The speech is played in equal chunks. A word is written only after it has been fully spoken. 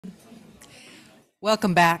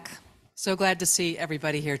Welcome back. So glad to see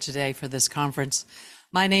everybody here today for this conference.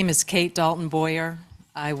 My name is Kate Dalton Boyer.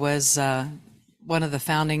 I was one of the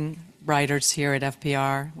founding writers here at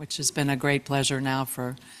FPR, which has been a great pleasure now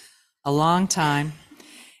for a long time.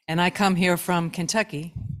 And I come here from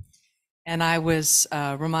Kentucky, and I was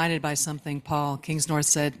reminded by something Paul Kingsnorth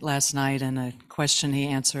said last night in a question he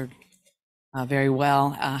answered very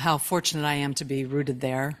well, how fortunate I am to be rooted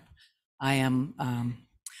there. I am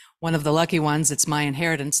one of the lucky ones. It's my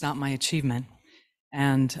inheritance, not my achievement.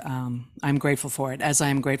 And I'm grateful for it, as I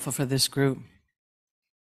am grateful for this group.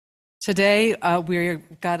 Today,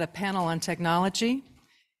 we've got a panel on technology,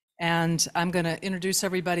 and I'm going to introduce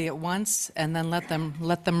everybody at once and then let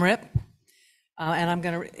them rip. And I'm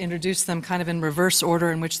going to introduce them kind of in reverse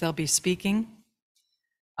order in which they'll be speaking.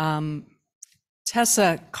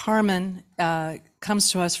 Tessa Carman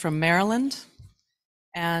comes to us from Maryland,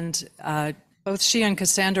 and both she and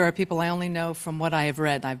Cassandra are people I only know from what I have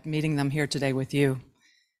read. I'm meeting them here today with you.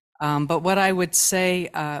 But what I would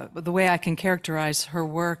say, the way I can characterize her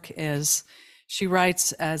work is she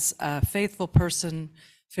writes as a faithful person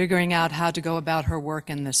figuring out how to go about her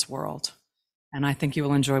work in this world. And I think you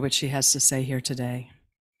will enjoy what she has to say here today.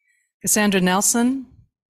 Cassandra Nelson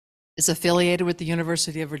is affiliated with the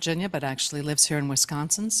University of Virginia, but actually lives here in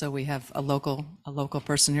Wisconsin. So we have a local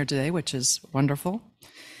person here today, which is wonderful.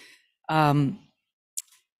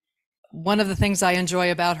 One of the things I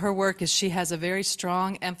enjoy about her work is she has a very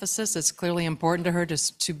strong emphasis. It's clearly important to her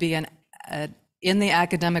to be in the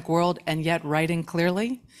academic world and yet writing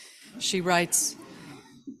clearly. She writes.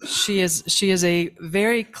 She is a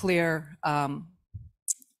very clear writer,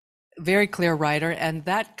 and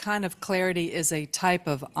that kind of clarity is a type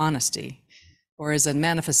of honesty, or is a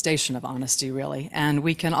manifestation of honesty, really. And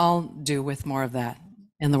we can all do with more of that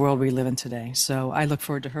in the world we live in today. So I look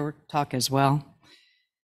forward to her talk as well.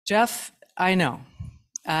 Jeff, I know.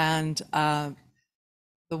 And the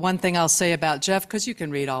one thing I'll say about Jeff, because you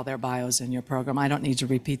can read all their bios in your program, I don't need to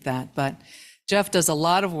repeat that, but Jeff does a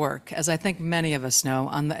lot of work, as I think many of us know,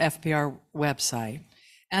 on the FPR website,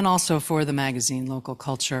 and also for the magazine Local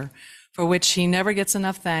Culture, for which he never gets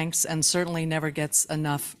enough thanks and certainly never gets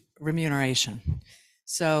enough remuneration.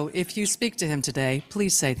 So if you speak to him today,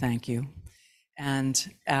 please say thank you. And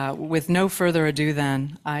with no further ado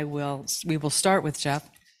then, we will start with Jeff,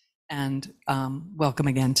 and welcome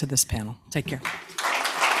again to this panel. Take care.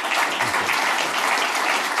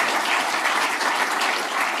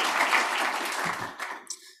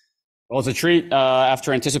 Well, it's a treat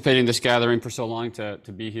after anticipating this gathering for so long to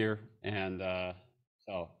be here. And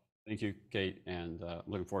so thank you, Kate, and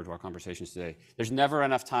looking forward to our conversations today. There's never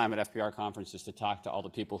enough time at FPR conferences to talk to all the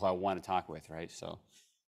people who I want to talk with, right? So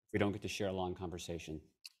if we don't get to share a long conversation,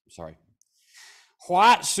 I'm sorry.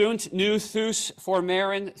 What sunt nu thus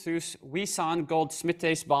formeren thus wisan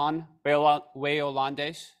goldsmithes ban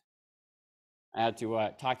Waylandes? I had to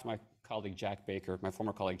talk to my colleague Jack Baker, my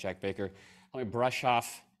former colleague Jack Baker. Let me brush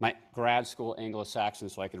off my grad school Anglo-Saxon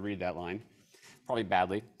so I could read that line, probably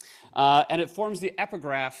badly. And it forms the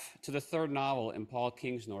epigraph to the third novel in Paul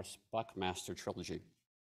Kingsnorth's Buckmaster trilogy.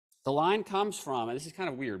 The line comes from, and this is kind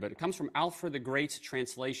of weird, but it comes from Alfred the Great's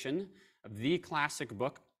translation of the classic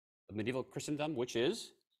book of medieval Christendom, which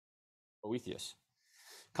is Boethius,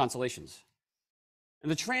 Consolations.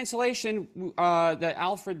 And the translation that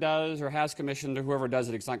Alfred does or has commissioned, or whoever does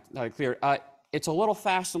it, it's not clear, it's a little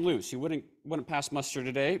fast and loose. He wouldn't pass muster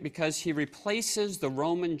today because he replaces the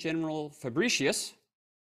Roman general Fabricius,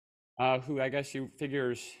 who I guess you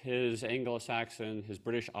figures his Anglo-Saxon, his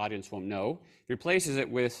British audience won't know. He replaces it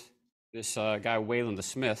with this guy Wayland the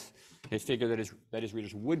Smith. They figure that his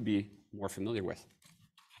readers would be more familiar with.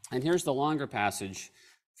 And here's the longer passage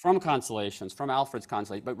from Consolations, from Alfred's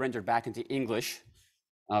Consolation, but rendered back into English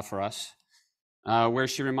for us. Where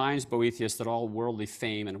she reminds Boethius that all worldly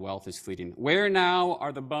fame and wealth is fleeting. Where now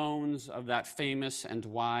are the bones of that famous and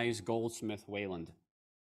wise goldsmith Wayland?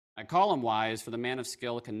 I call him wise, for the man of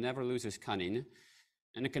skill can never lose his cunning,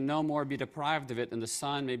 and it can no more be deprived of it than the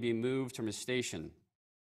sun may be moved from his station.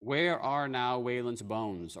 Where are now Wayland's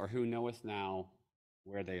bones, or who knoweth now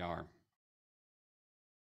where they are?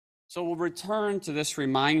 So we'll return to this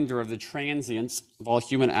reminder of the transience of all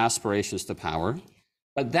human aspirations to power.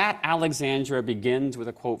 But that Alexandria begins with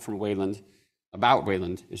a quote from Wayland about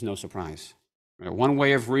Wayland is no surprise. One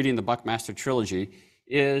way of reading the Buckmaster trilogy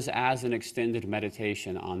is as an extended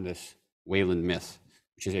meditation on this Wayland myth,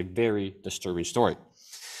 which is a very disturbing story.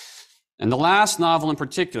 And the last novel in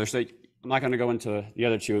particular, so I'm not going to go into the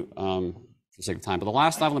other two for the sake of time, but the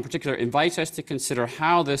last novel in particular invites us to consider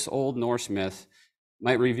how this Old Norse myth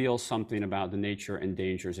might reveal something about the nature and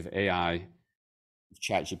dangers of AI,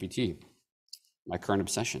 ChatGPT. my current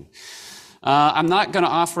obsession. I'm not going to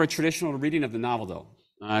offer a traditional reading of the novel,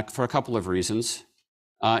 though, for a couple of reasons.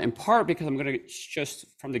 In part because I'm going to just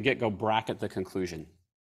from the get-go bracket the conclusion.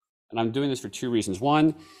 And I'm doing this for two reasons.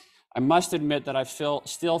 One, I must admit that I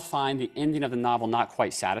still find the ending of the novel not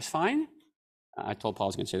quite satisfying. I told Paul I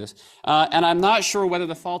was going to say this. And I'm not sure whether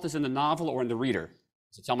the fault is in the novel or in the reader.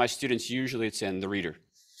 So I tell my students usually it's in the reader.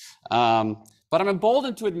 But I'm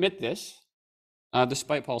emboldened to admit this,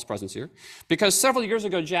 despite Paul's presence here, because several years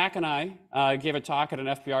ago, Jack and I gave a talk at an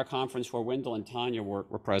FBR conference where Wendell and Tanya were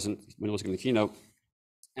present. Wendell was giving the keynote.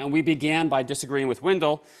 And we began by disagreeing with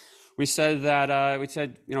Wendell. We said, you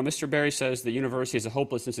know, Mr. Barry says the university is a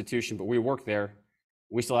hopeless institution, but we work there.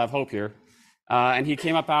 We still have hope here. And he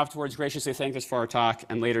came up afterwards, graciously thanked us for our talk,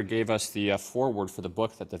 and later gave us the foreword for the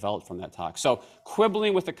book that developed from that talk. So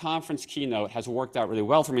quibbling with the conference keynote has worked out really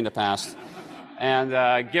well for me in the past.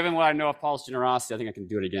 And given what I know of Paul's generosity, I think I can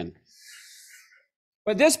do it again.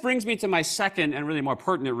 But this brings me to my second and really more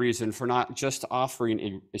pertinent reason for not just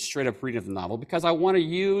offering a straight-up reading of the novel, because I want to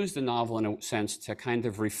use the novel in a sense to kind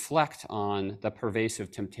of reflect on the pervasive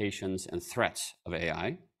temptations and threats of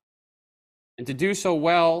AI. And to do so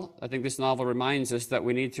well, I think this novel reminds us that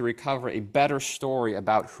we need to recover a better story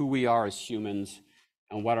about who we are as humans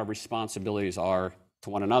and what our responsibilities are to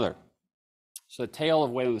one another. So the tale of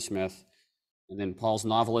Wayland the Smith and then Paul's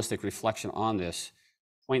novelistic reflection on this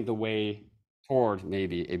point the way toward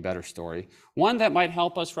maybe a better story, one that might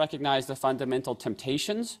help us recognize the fundamental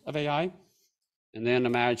temptations of AI, and then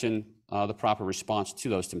imagine the proper response to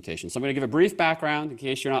those temptations. So I'm going to give a brief background in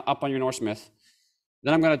case you're not up on your North Smith.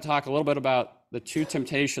 Then I'm going to talk a little bit about the two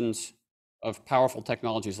temptations of powerful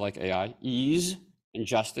technologies like AI, ease and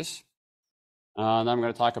justice. Then I'm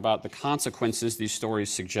going to talk about the consequences these stories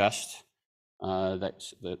suggest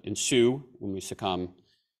that ensue when we succumb,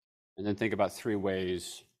 and then think about three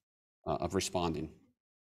ways of responding.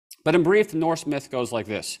 But in brief, the Norse myth goes like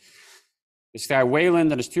this. This guy,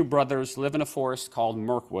 Wayland, and his two brothers live in a forest called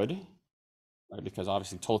Mirkwood, right, because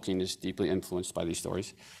obviously Tolkien is deeply influenced by these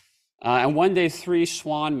stories. And one day, three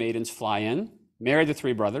swan maidens fly in, marry the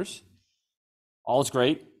three brothers. All is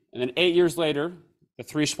great. And then 8 years later, the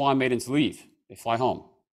three swan maidens leave. They fly home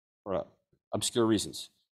for obscure reasons.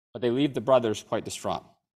 But they leave the brothers quite distraught.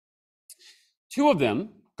 Two of them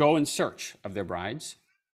go in search of their brides.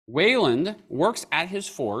 Wayland works at his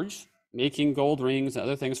forge, making gold rings and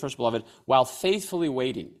other things for his beloved, while faithfully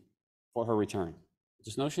waiting for her return.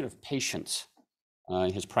 This notion of patience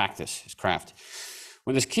in his practice, his craft.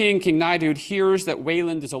 When this king, King Nidud, hears that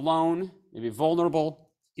Wayland is alone, maybe vulnerable,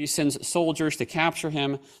 he sends soldiers to capture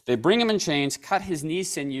him. They bring him in chains, cut his knee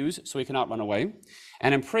sinews so he cannot run away,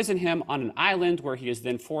 and imprison him on an island where he is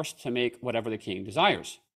then forced to make whatever the king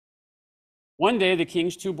desires. One day, the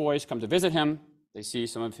king's two boys come to visit him. They see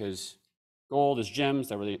some of his gold, his gems.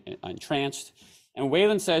 They're really entranced. And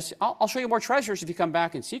Wayland says, I'll show you more treasures if you come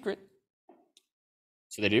back in secret.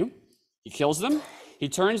 So they do. He kills them. He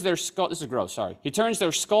turns their skull, this is gross, sorry. He turns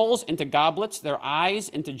their skulls into goblets, their eyes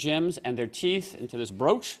into gems, and their teeth into this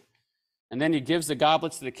brooch. And then he gives the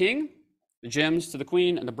goblets to the king, the gems to the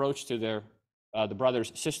queen, and the brooch to the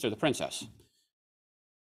brother's sister, the princess.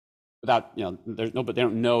 Without, but they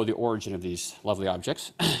don't know the origin of these lovely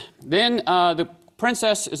objects. Then the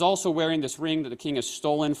princess is also wearing this ring that the king has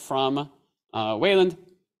stolen from Wayland.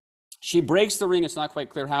 She breaks the ring. It's not quite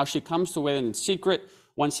clear how. She comes to Wayland in secret,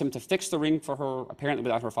 wants him to fix the ring for her, apparently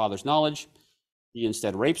without her father's knowledge. He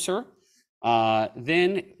instead rapes her,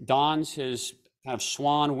 then dons his kind of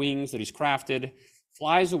swan wings that he's crafted,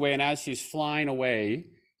 flies away, and as he's flying away,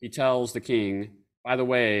 he tells the king, by the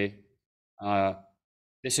way,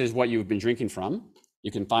 this is what you've been drinking from.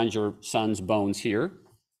 You can find your son's bones here,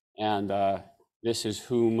 and this is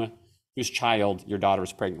whose child your daughter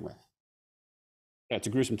is pregnant with. Yeah, it's a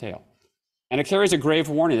gruesome tale. And it carries a grave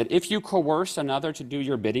warning that if you coerce another to do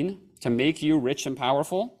your bidding, to make you rich and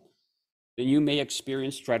powerful, then you may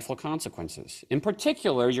experience dreadful consequences. In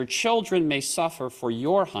particular, your children may suffer for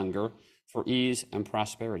your hunger for ease and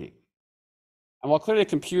prosperity. And while clearly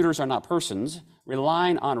computers are not persons,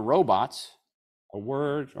 relying on robots, a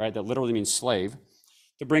word, right, that literally means slave,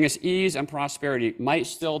 to bring us ease and prosperity might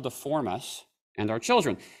still deform us and our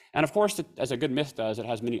children. And of course, as a good myth does, it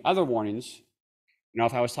has many other warnings.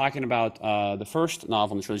 If I was talking about the first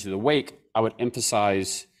novel in the trilogy, The Wake, I would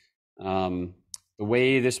emphasize the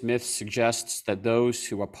way this myth suggests that those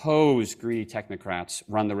who oppose greedy technocrats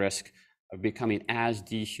run the risk of becoming as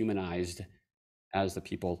dehumanized as the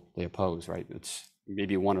people they oppose, right? It's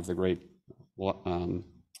maybe one of the great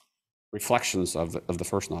reflections of the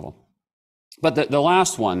first novel. But the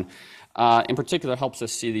last one, in particular, helps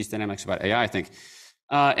us see these dynamics about AI, I think.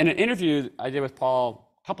 In an interview I did with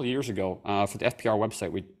Paul a couple of years ago for the FPR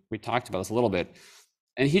website, we talked about this a little bit.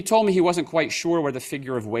 And he told me he wasn't quite sure where the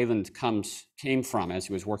figure of Wayland came from as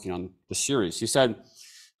he was working on the series. He said,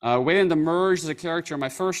 Wayland emerged as a character in my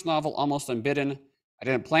first novel, Almost Unbidden. I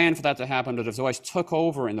didn't plan for that to happen, but it always took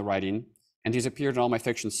over in the writing, and he's appeared in all my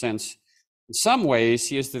fiction since. In some ways,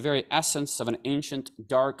 he is the very essence of an ancient,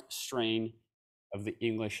 dark strain of the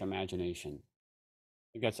English imagination. I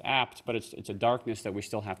think that's apt, but it's a darkness that we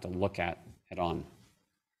still have to look at head on.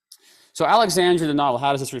 So Alexandria, the novel,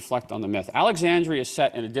 how does this reflect on the myth? Alexandria is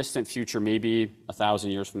set in a distant future, maybe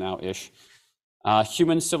 1,000 years from now-ish.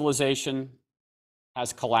 Human civilization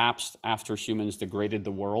has collapsed after humans degraded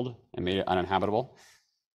the world and made it uninhabitable.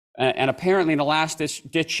 And apparently in a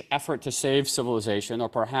last-ditch effort to save civilization, or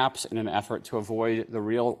perhaps in an effort to avoid the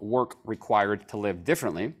real work required to live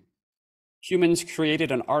differently, humans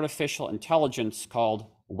created an artificial intelligence called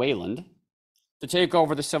Wayland to take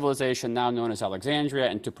over the civilization now known as Alexandria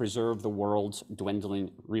and to preserve the world's dwindling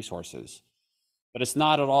resources. But it's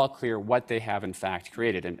not at all clear what they have in fact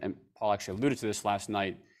created. And Paul actually alluded to this last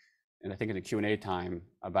night, and I think in the Q&A time,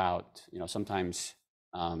 about, sometimes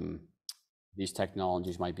these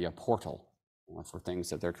technologies might be a portal for things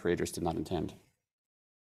that their creators did not intend.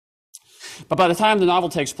 But by the time the novel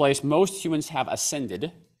takes place, most humans have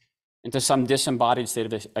ascended into some disembodied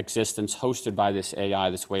state of existence hosted by this AI,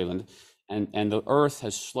 this Wayland, and the Earth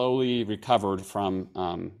has slowly recovered from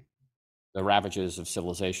the ravages of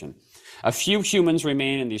civilization. A few humans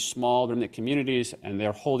remain in these small remnant communities, and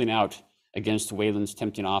they're holding out against Wayland's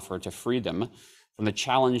tempting offer to free them from the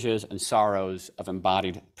challenges and sorrows of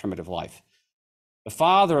embodied primitive life. The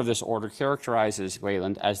father of this order characterizes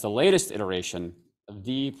Wayland as the latest iteration of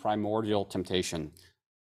the primordial temptation.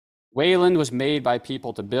 Wayland was made by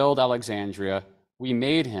people to build Alexandria. We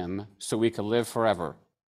made him so we could live forever.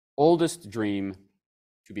 Oldest dream,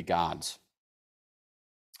 to be gods.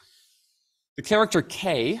 The character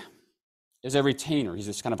K is a retainer. He's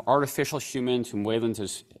this kind of artificial human whom Wayland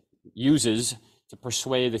uses to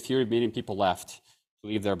persuade the few remaining people left to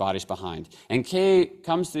leave their bodies behind. And K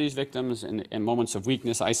comes to these victims in moments of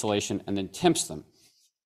weakness, isolation, and then tempts them.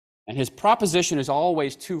 And his proposition is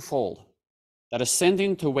always twofold: that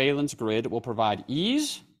ascending to Wayland's grid will provide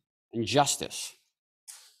ease and justice.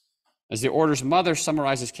 As the order's mother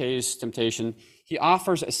summarizes K's temptation, he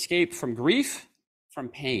offers escape from grief, from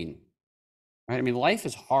pain. Right? I mean, life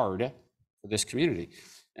is hard for this community.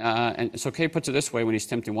 And so K puts it this way when he's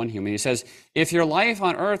tempting one human. He says, if your life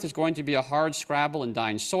on Earth is going to be a hard scrabble in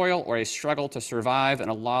dying soil or a struggle to survive in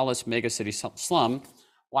a lawless megacity slum,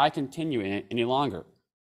 why continue in it any longer?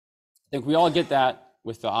 I think we all get that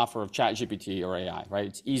with the offer of ChatGPT or AI, right?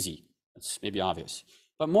 It's easy. It's maybe obvious.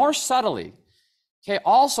 But more subtly, K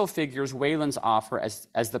also figures Wayland's offer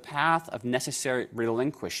as the path of necessary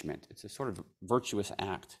relinquishment. It's a sort of virtuous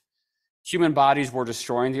act. Human bodies were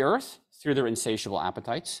destroying the Earth through their insatiable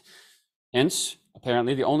appetites. Hence,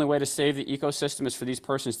 apparently, the only way to save the ecosystem is for these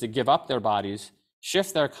persons to give up their bodies,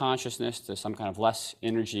 shift their consciousness to some kind of less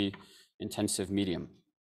energy-intensive medium.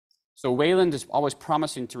 So Wayland is always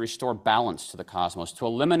promising to restore balance to the cosmos, to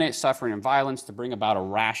eliminate suffering and violence, to bring about a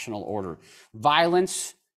rational order.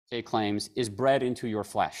 Violence, K claims, is bred into your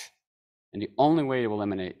flesh. And the only way to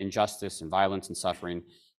eliminate injustice and violence and suffering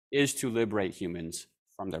is to liberate humans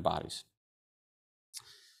from their bodies.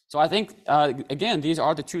 So I think, again, these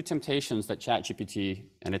are the two temptations that ChatGPT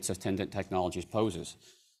and its attendant technologies poses.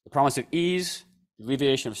 The promise of ease,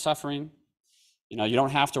 alleviation of suffering. You don't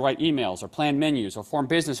have to write emails or plan menus or form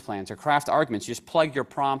business plans or craft arguments. You just plug your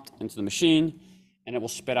prompt into the machine and it will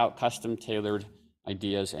spit out custom tailored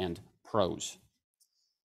ideas and prose.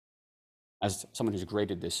 As someone who's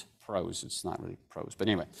graded this prose, it's not really prose, but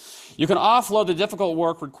anyway. You can offload the difficult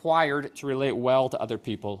work required to relate well to other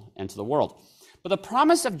people and to the world. But the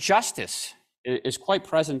promise of justice is quite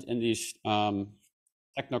present in these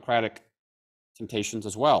technocratic temptations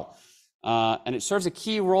as well. And it serves a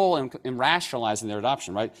key role in rationalizing their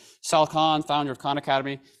adoption, right? Sal Khan, founder of Khan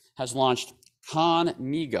Academy, has launched Khan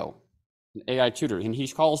Migo, an AI tutor, and he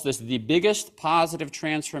calls this the biggest positive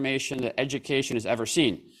transformation that education has ever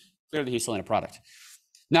seen. Clearly, he's selling a product.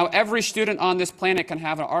 Now, every student on this planet can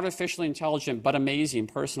have an artificially intelligent but amazing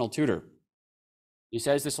personal tutor. He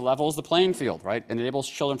says this levels the playing field, right? And enables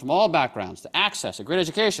children from all backgrounds to access a great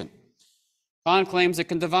education. Khan claims it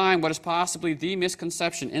can divine what is possibly the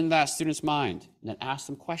misconception in that student's mind, and then ask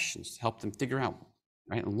them questions to help them figure out,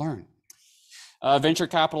 right, and learn. Venture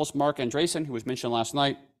capitalist Mark Andreessen, who was mentioned last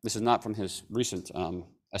night, this is not from his recent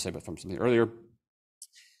essay, but from something earlier.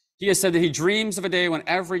 He has said that he dreams of a day when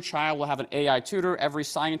every child will have an AI tutor, every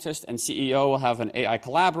scientist and CEO will have an AI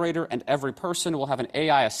collaborator, and every person will have an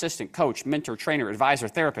AI assistant, coach, mentor, trainer, advisor,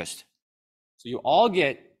 therapist. So you all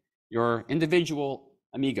get your individual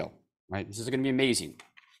amigo, right? This is going to be amazing.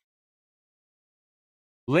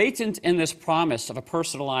 Latent in this promise of a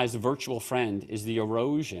personalized virtual friend is the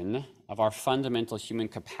erosion of our fundamental human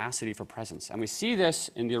capacity for presence. And we see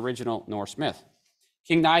this in the original Norse myth.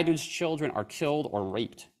 King Nidud's children are killed or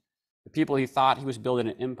raped. The people he thought he was building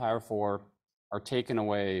an empire for are taken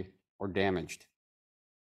away or damaged.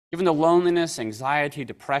 Given the loneliness, anxiety,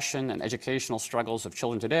 depression, and educational struggles of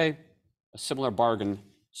children today, a similar bargain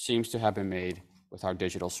seems to have been made with our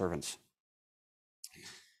digital servants.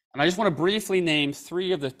 And I just want to briefly name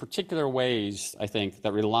 3 of the particular ways, I think,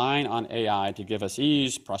 that relying on AI to give us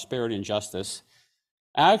ease, prosperity, and justice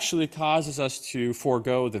actually causes us to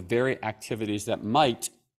forego the very activities that might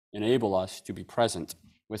enable us to be present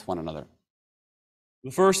with one another.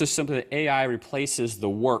 The first is simply that AI replaces the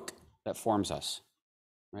work that forms us,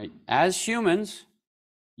 right? As humans,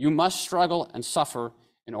 you must struggle and suffer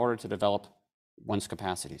in order to develop one's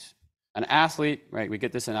capacities. An athlete, right, we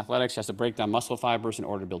get this in athletics, has to break down muscle fibers in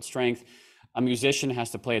order to build strength. A musician has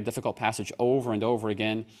to play a difficult passage over and over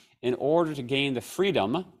again in order to gain the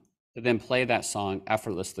freedom to then play that song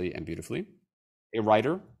effortlessly and beautifully. A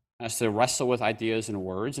writer has to wrestle with ideas and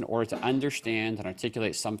words in order to understand and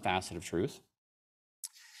articulate some facet of truth.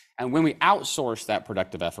 And when we outsource that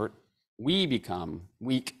productive effort, we become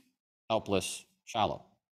weak, helpless, shallow.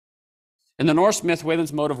 In the Norse myth,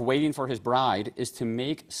 Wayland's mode of waiting for his bride is to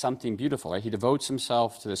make something beautiful, right? He devotes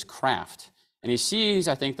himself to this craft. And he sees,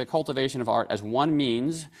 I think, the cultivation of art as one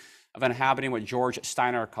means of inhabiting what George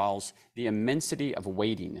Steiner calls the immensity of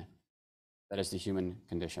waiting. That is the human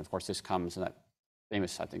condition. Of course, this comes in that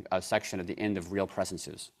famous, I think, section at the end of Real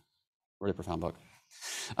Presences. Really profound book.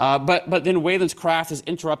 But then Wayland's craft is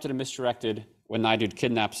interrupted and misdirected when Nidud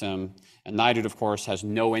kidnaps him. And Nidud, of course, has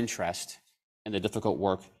no interest in the difficult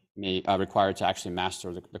work required to actually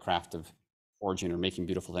master the craft of forging or making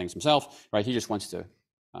beautiful things himself, right? He just wants to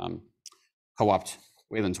co-opt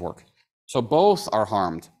Wayland's work. So both are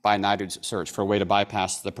harmed by Nidud's search for a way to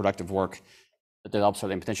bypass the productive work that develops their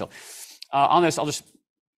latent potential. On this, I'll just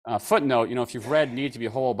footnote, if you've read Need to Be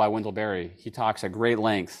Whole by Wendell Berry, he talks at great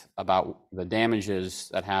length about the damages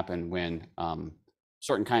that happen when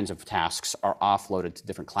certain kinds of tasks are offloaded to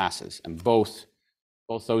different classes. And both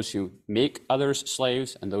those who make others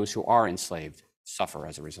slaves and those who are enslaved suffer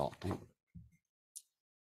as a result. Right?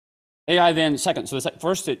 AI then, second, so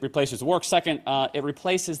first it replaces the work. Second, it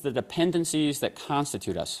replaces the dependencies that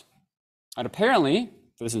constitute us. And apparently,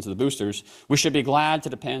 to listen to the boosters, we should be glad to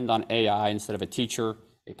depend on AI instead of a teacher,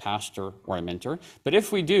 a pastor, or a mentor. But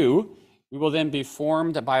if we do, we will then be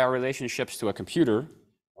formed by our relationships to a computer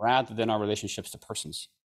rather than our relationships to persons.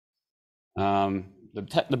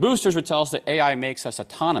 The boosters would tell us that AI makes us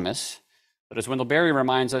autonomous, but as Wendell Berry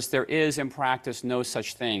reminds us, there is in practice no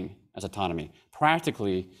such thing as autonomy.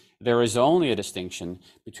 Practically, there is only a distinction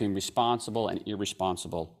between responsible and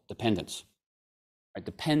irresponsible dependence. Right?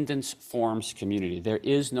 Dependence forms community. There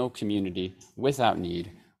is no community without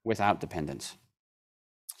need, without dependence.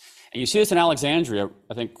 And you see this in Alexandria,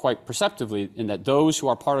 I think, quite perceptively, in that those who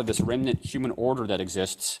are part of this remnant human order that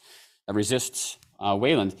exists, that resists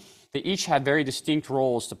Wayland, they each have very distinct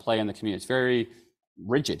roles to play in the community. It's very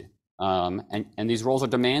rigid, and these roles are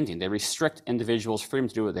demanding. They restrict individuals' freedom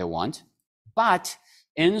to do what they want, but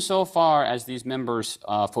insofar as these members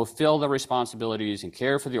fulfill their responsibilities and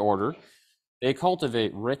care for the order, they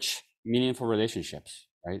cultivate rich, meaningful relationships,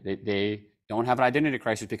 right? They don't have an identity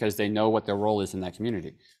crisis because they know what their role is in that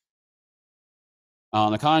community.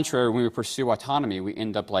 On the contrary, when we pursue autonomy, we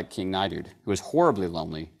end up like King Nidud, who is horribly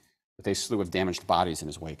lonely with a slew of damaged bodies in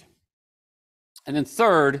his wake. And then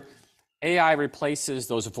third, AI replaces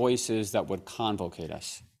those voices that would convocate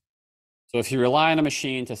us. So if you rely on a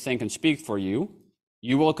machine to think and speak for you,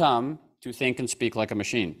 you will come to think and speak like a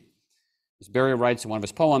machine. As Berry writes in one of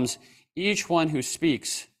his poems, each one who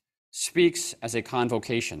speaks as a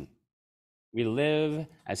convocation. We live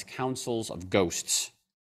as councils of ghosts.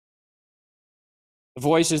 The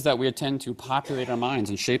voices that we attend to populate our minds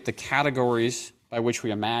and shape the categories by which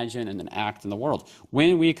we imagine and then act in the world.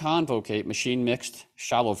 When we convocate machine-mixed,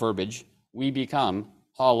 shallow verbiage, we become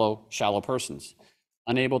hollow, shallow persons,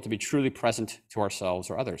 unable to be truly present to ourselves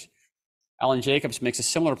or others. Alan Jacobs makes a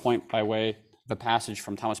similar point by way of a passage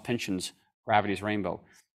from Thomas Pynchon's Gravity's Rainbow.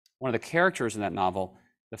 One of the characters in that novel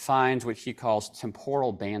defines what he calls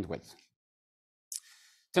temporal bandwidth.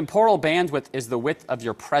 Temporal bandwidth is the width of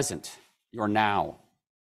your present, your now.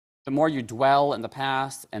 The more you dwell in the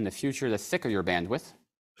past and the future, the thicker your bandwidth.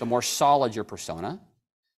 the more solid your persona,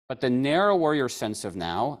 but the narrower your sense of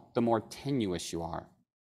now, the more tenuous you are.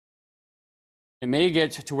 It may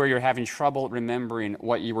get to where you're having trouble remembering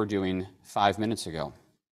what you were doing 5 minutes ago.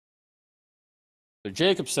 So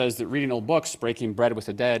Jacob says that reading old books, breaking bread with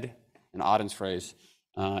the dead, in Auden's phrase,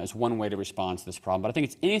 is one way to respond to this problem. But I think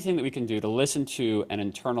it's anything that we can do to listen to and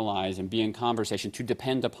internalize and be in conversation, to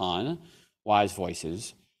depend upon wise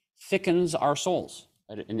voices, thickens our souls.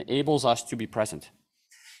 It enables us to be present.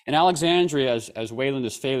 In Alexandria, as Wayland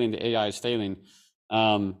is failing, the AI is failing,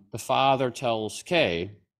 the father tells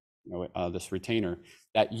Kay, this retainer,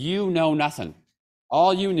 that you know nothing.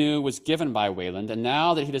 All you knew was given by Wayland, and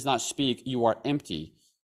now that he does not speak, you are empty.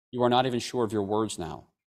 You are not even sure of your words now.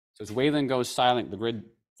 So as Wayland goes silent, the grid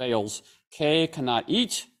fails. Kay cannot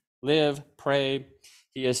eat, live, pray.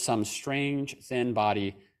 He is some strange, thin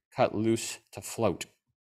body cut loose to float.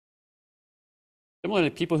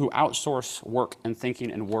 Similarly, people who outsource work and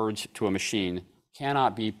thinking and words to a machine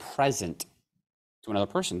cannot be present to another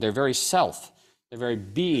person. Their very self, their very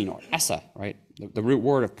being, or essa, right? The root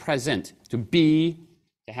word of present, to be,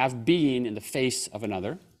 to have being in the face of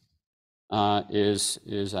another, is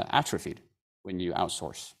atrophied when you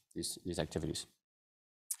outsource these activities.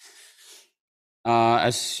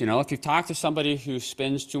 As you know, if you've talked to somebody who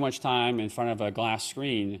spends too much time in front of a glass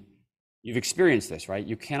screen, you've experienced this, right?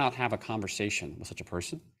 You cannot have a conversation with such a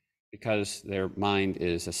person because their mind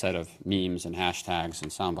is a set of memes and hashtags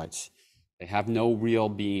and sound bites. They have no real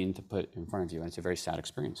being to put in front of you, and it's a very sad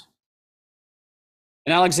experience.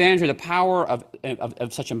 In Alexandria, the power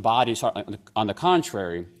of such embodies, on the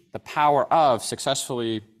contrary, the power of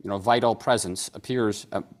successfully, vital presence appears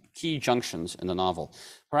at key junctions in the novel.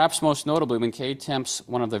 Perhaps most notably when Kay tempts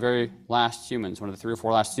one of the very last humans, one of the 3 or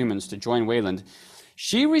 4 last humans, to join Wayland.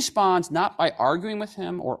 She responds not by arguing with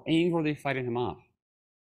him or angrily fighting him off.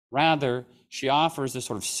 Rather, she offers this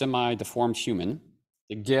sort of semi-deformed human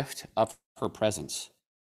the gift of her presence.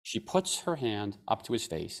 She puts her hand up to his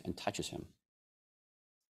face and touches him.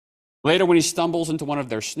 Later, when he stumbles into one of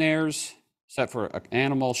their snares set for an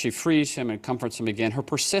animal, she frees him and comforts him again. Her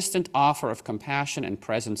persistent offer of compassion and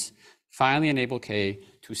presence finally enabled Kay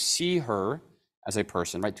to see her as a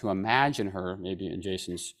person, right? To imagine her, maybe in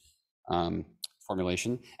Jason's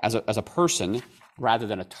formulation, as a person rather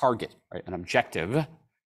than a target, right? An objective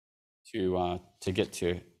to get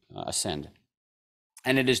to ascend.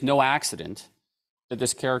 And it is no accident that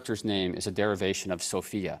this character's name is a derivation of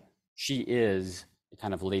Sophia. She is a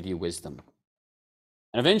kind of Lady Wisdom.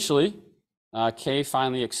 And eventually, Kay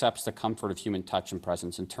finally accepts the comfort of human touch and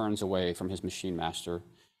presence and turns away from his machine master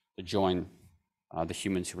to join the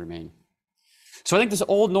humans who remain. So I think this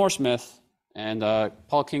Old Norse myth and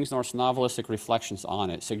Paul Kingsnorth's novelistic reflections on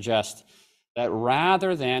it suggest that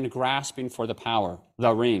rather than grasping for the power,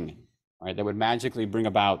 the ring, right, that would magically bring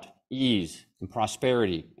about ease and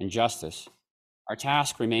prosperity and justice, our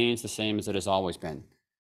task remains the same as it has always been: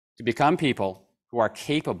 to become people who are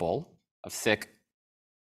capable of thick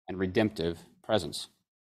and redemptive presence,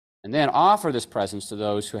 and then offer this presence to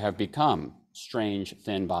those who have become strange,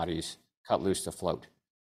 thin bodies cut loose to float.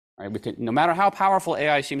 Right? No matter how powerful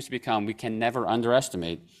AI seems to become, we can never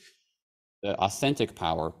underestimate the authentic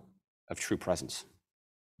power of true presence.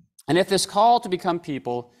 And if this call to become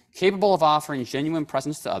people capable of offering genuine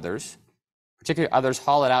presence to others, particularly others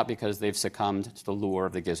hollowed out because they've succumbed to the lure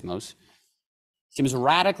of the gizmos, seems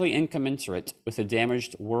radically incommensurate with the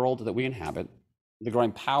damaged world that we inhabit, the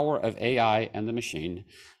growing power of AI and the machine,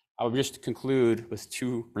 I would just conclude with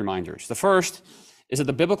 2 reminders. The first is that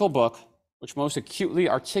the biblical book, which most acutely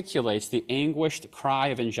articulates the anguished cry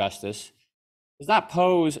of injustice, does not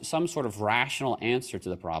pose some sort of rational answer to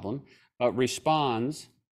the problem, but responds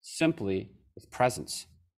simply with presence.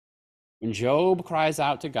 When Job cries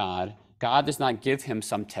out to God, God does not give him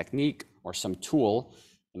some technique or some tool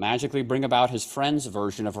to magically bring about his friend's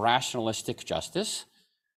version of rationalistic justice.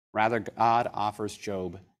 Rather, God offers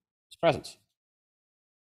Job his presence.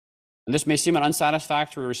 And this may seem an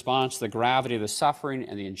unsatisfactory response to the gravity of the suffering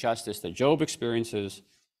and the injustice that Job experiences,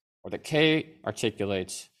 or that Kay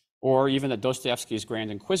articulates, or even that Dostoevsky's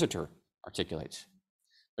Grand Inquisitor articulates.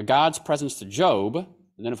 But God's presence to Job,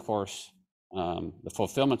 and then of course, the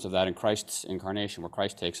fulfillment of that in Christ's incarnation, where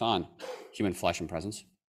Christ takes on human flesh and presence,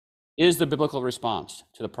 is the biblical response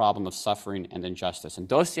to the problem of suffering and injustice. And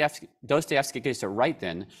Dostoevsky gets it right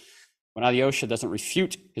then when Alyosha doesn't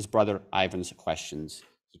refute his brother Ivan's questions.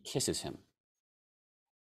 He kisses him.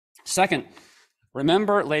 Second,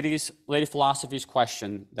 remember Lady Philosophy's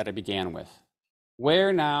question that I began with.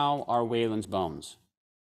 Where now are Wayland's bones?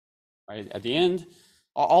 Right? At the end,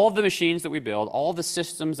 all of the machines that we build, all of the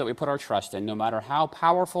systems that we put our trust in, no matter how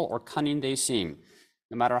powerful or cunning they seem,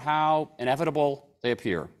 no matter how inevitable they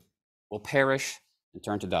appear, will perish and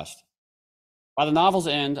turn to dust. By the novel's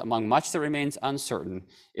end, among much that remains uncertain,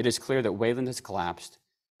 it is clear that Wayland has collapsed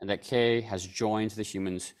and that Kay has joined the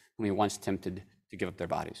humans whom he once tempted to give up their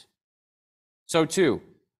bodies. So too,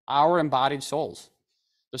 our embodied souls,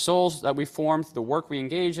 the souls that we form through the work we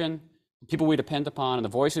engage in, the people we depend upon, and the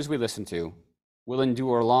voices we listen to, will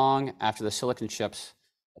endure long after the silicon chips,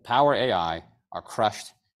 the power AI, are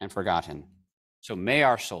crushed and forgotten. So may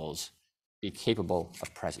our souls be capable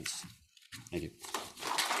of presence. Thank you.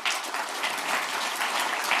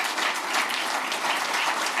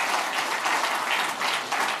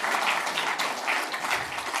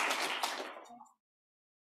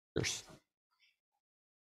 Cheers.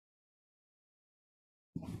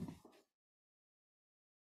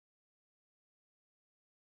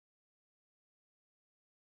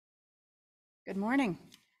 Good morning.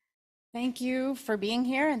 Thank you for being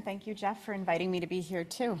here, and thank you, Jeff, for inviting me to be here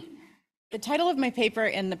too. The title of my paper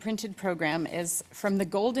in the printed program is From the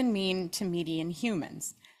Golden Mean to Median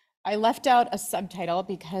Humans. I left out a subtitle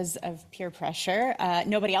because of peer pressure.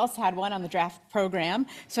 Nobody else had one on the draft program,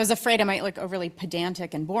 so I was afraid I might look overly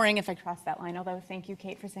pedantic and boring if I crossed that line, although thank you,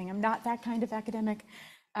 Kate, for saying I'm not that kind of academic.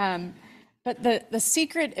 But the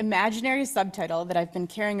secret imaginary subtitle that I've been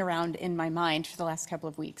carrying around in my mind for the last couple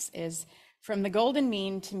of weeks is From the Golden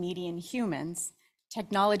Mean to Median Humans,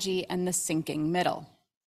 Technology and the Sinking Middle.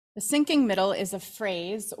 The sinking middle is a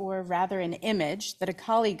phrase, or rather an image, that a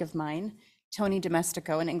colleague of mine, Tony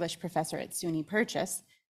Domestico, an English professor at SUNY Purchase,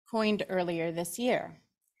 coined earlier this year.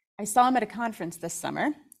 I saw him at a conference this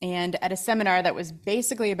summer and at a seminar that was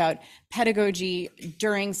basically about pedagogy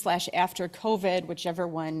during/after COVID, whichever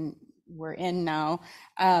one we're in now.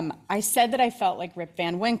 I said that I felt like Rip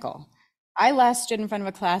Van Winkle. I last stood in front of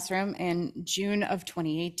a classroom in June of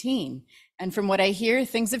 2018, and from what I hear,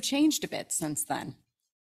 things have changed a bit since then.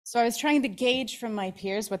 So I was trying to gauge from my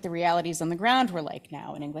peers what the realities on the ground were like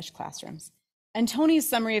now in English classrooms. And Tony's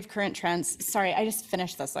summary of current trends, sorry, I just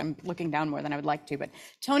finished this, I'm looking down more than I would like to, but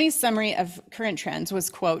Tony's summary of current trends was,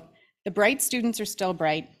 quote, "The bright students are still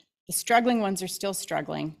bright, the struggling ones are still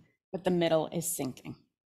struggling, but the middle is sinking."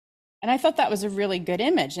 And I thought that was a really good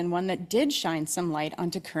image and one that did shine some light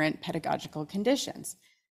onto current pedagogical conditions.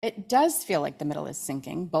 It does feel like the middle is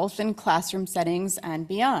sinking, both in classroom settings and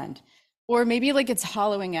beyond, or maybe like it's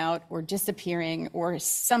hollowing out or disappearing or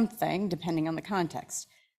something, depending on the context.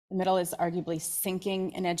 The middle is arguably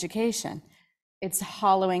sinking in education. It's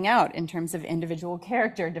hollowing out in terms of individual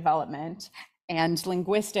character development and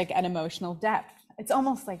linguistic and emotional depth. It's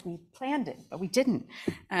almost like we planned it, but we didn't.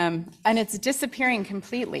 And it's disappearing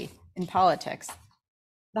completely in politics.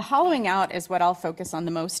 The hollowing out is what I'll focus on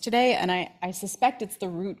the most today, and I suspect it's the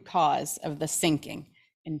root cause of the sinking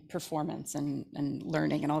in performance and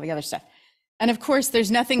learning and all the other stuff. And of course,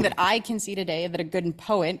 there's nothing that I can see today that a good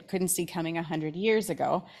poet couldn't see coming 100 years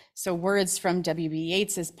ago. So words from W.B.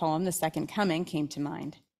 Yeats's poem, The Second Coming, came to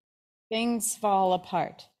mind. Things fall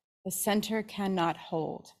apart. The center cannot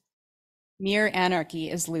hold. Mere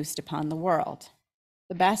anarchy is loosed upon the world.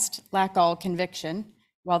 The best lack all conviction,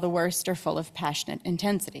 while the worst are full of passionate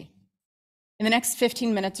intensity. In the next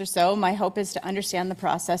 15 minutes or so, my hope is to understand the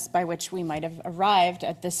process by which we might have arrived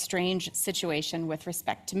at this strange situation with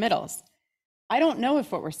respect to middles. I don't know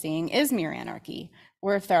if what we're seeing is mere anarchy,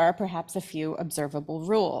 or if there are perhaps a few observable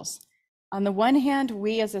rules. On the one hand,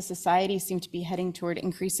 we as a society seem to be heading toward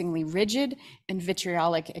increasingly rigid and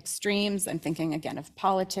vitriolic extremes. I'm thinking again of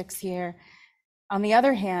politics here. On the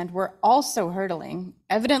other hand, we're also hurtling,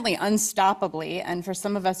 evidently unstoppably, and for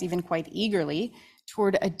some of us even quite eagerly,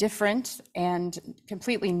 toward a different and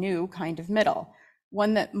completely new kind of middle,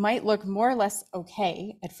 one that might look more or less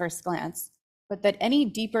okay at first glance, but that any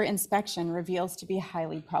deeper inspection reveals to be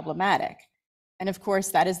highly problematic. And of course,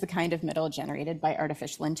 that is the kind of middle generated by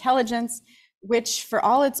artificial intelligence, which for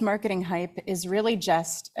all its marketing hype is really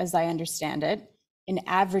just, as I understand it, an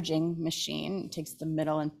averaging machine. It takes the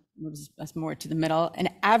middle and moves us more to the middle, an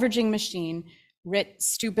averaging machine writ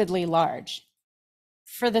stupidly large.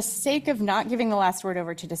 For the sake of not giving the last word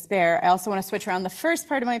over to despair, I also want to switch around the first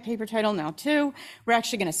part of my paper title now too. We're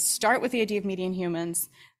actually going to start with the idea of median humans,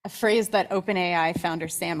 a phrase that OpenAI founder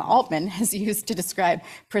Sam Altman has used to describe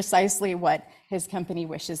precisely what his company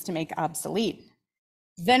wishes to make obsolete.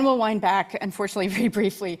 Then we'll wind back, unfortunately very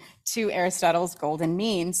briefly, to Aristotle's golden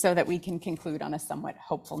mean so that we can conclude on a somewhat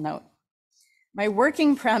hopeful note. My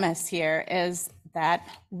working premise here is that,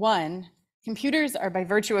 one, computers are by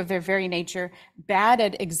virtue of their very nature bad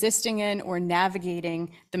at existing in or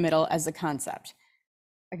navigating the middle as a concept.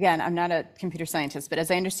 Again, I'm not a computer scientist, but as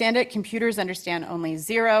I understand it, computers understand only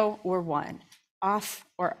 0 or 1, off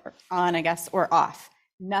or on, I guess, or off.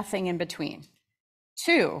 nothing in between.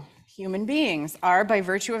 2, human beings are, by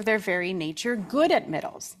virtue of their very nature, good at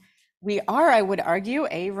middles. We are, I would argue,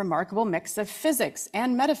 a remarkable mix of physics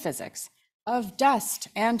and metaphysics, of dust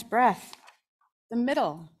and breath. The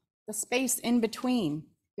middle, the space in between,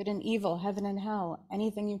 good and evil, heaven and hell,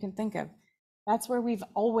 anything you can think of. That's where we've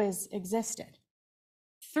always existed.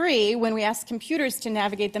 3, when we ask computers to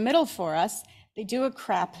navigate the middle for us, they do a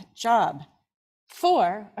crap job.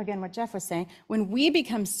 4, again, what Jeff was saying, when we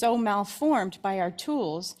become so malformed by our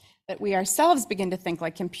tools that we ourselves begin to think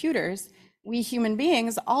like computers, we human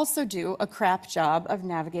beings also do a crap job of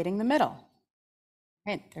navigating the middle.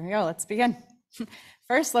 Right, there we go, let's begin.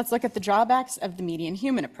 First, let's look at the drawbacks of the median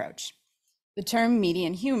human approach. The term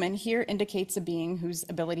median human here indicates a being whose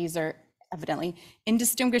abilities are evidently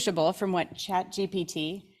indistinguishable from what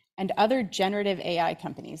ChatGPT and other generative AI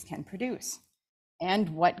companies can produce. And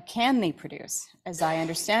what can they produce? As I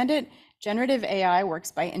understand it, generative AI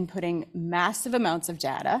works by inputting massive amounts of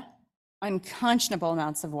data, unconscionable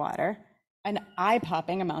amounts of water, and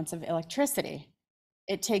eye-popping amounts of electricity.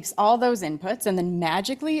 It takes all those inputs and then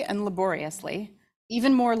magically and laboriously,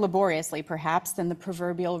 even more laboriously perhaps than the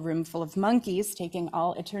proverbial room full of monkeys taking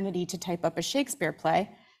all eternity to type up a Shakespeare play,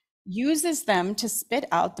 uses them to spit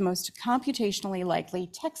out the most computationally likely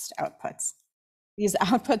text outputs. These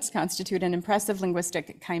outputs constitute an impressive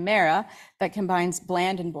linguistic chimera that combines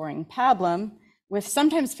bland and boring pablum with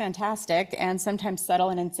sometimes fantastic and sometimes subtle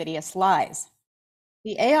and insidious lies.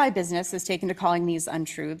 The AI business has taken to calling these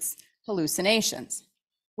untruths hallucinations,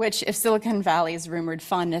 which, if Silicon Valley's rumored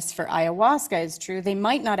fondness for ayahuasca is true, they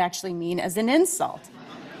might not actually mean as an insult.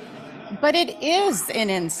 But it is an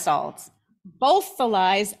insult, both the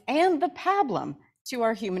lies and the pablum, to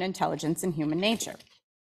our human intelligence and human nature.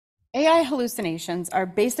 AI hallucinations are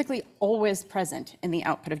basically always present in the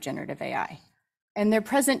output of generative AI. And they're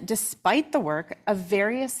present despite the work of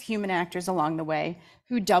various human actors along the way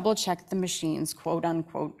who double-check the machine's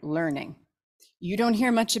quote-unquote learning. You don't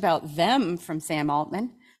hear much about them from Sam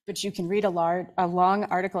Altman, but you can read a long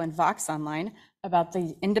article in Vox Online about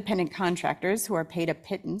the independent contractors who are paid a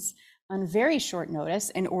pittance on very short notice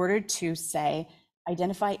in order to, say,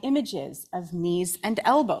 identify images of knees and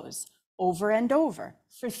elbows over and over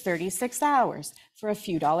for 36 hours for a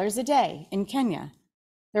few dollars a day in Kenya.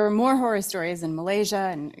 There are more horror stories in Malaysia,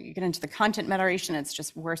 and you get into the content moderation, it's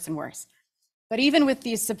just worse and worse. But even with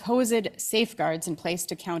these supposed safeguards in place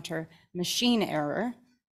to counter machine error,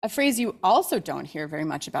 a phrase you also don't hear very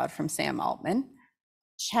much about from Sam Altman,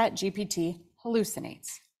 ChatGPT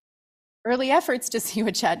hallucinates. Early efforts to see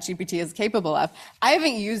what ChatGPT is capable of. I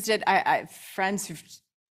haven't used it. I have friends who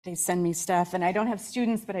they send me stuff, and I don't have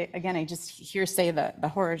students, but I just hear say the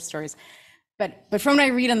horror stories. But from what I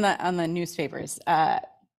read on the newspapers,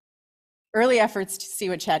 early efforts to see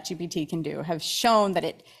what ChatGPT can do have shown that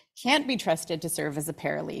it can't be trusted to serve as a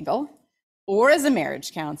paralegal, or as a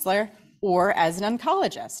marriage counselor, or as an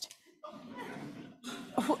oncologist.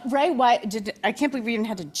 Right? I can't believe we even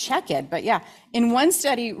had to check it, but yeah. In one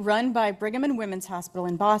study run by Brigham and Women's Hospital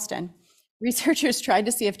in Boston, researchers tried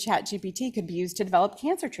to see if ChatGPT could be used to develop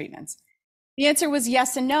cancer treatments. The answer was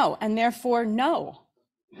yes and no, and therefore no.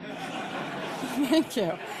 Thank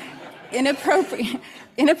you.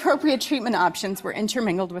 Inappropriate treatment options were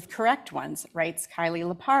intermingled with correct ones, writes Kylie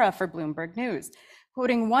Lapara for Bloomberg News,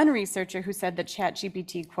 quoting one researcher who said that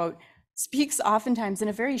ChatGPT, quote, speaks oftentimes in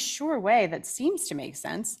a very sure way that seems to make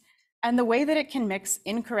sense, and the way that it can mix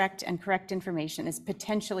incorrect and correct information is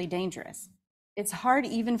potentially dangerous. It's hard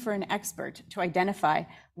even for an expert to identify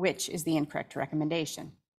which is the incorrect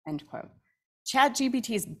recommendation, end quote.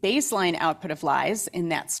 ChatGPT's baseline output of lies, in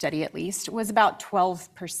that study at least, was about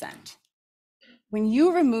 12%. When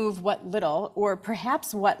you remove what little, or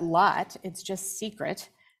perhaps what lot, it's just secret,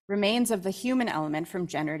 remains of the human element from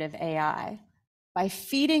generative AI, by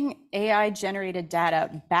feeding AI-generated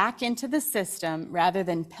data back into the system rather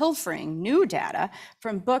than pilfering new data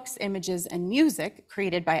from books, images, and music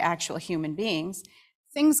created by actual human beings,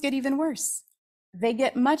 things get even worse. They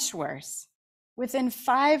get much worse. Within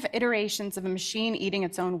 5 iterations of a machine eating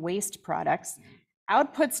its own waste products,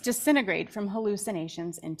 outputs disintegrate from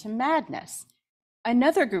hallucinations into madness.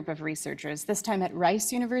 Another group of researchers, this time at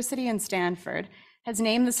Rice University and Stanford, has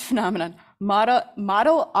named this phenomenon model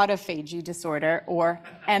autophagy disorder, or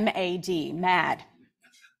MAD, MAD.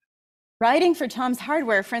 Writing for Tom's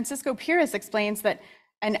Hardware, Francisco Pires explains that,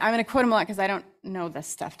 and I'm going to quote him a lot because I don't know this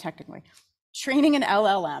stuff technically, training an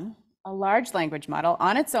LLM, a large language model,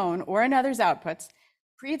 on its own or another's outputs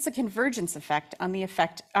creates a convergence effect on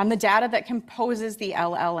the data that composes the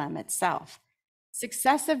LLM itself.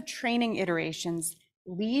 Successive training iterations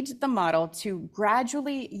lead the model to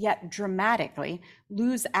gradually yet dramatically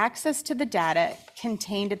lose access to the data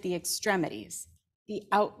contained at the extremities, the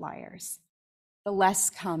outliers, the less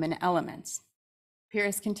common elements.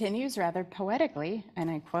 Pyrrhus continues rather poetically,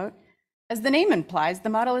 and I quote, "As the name implies, the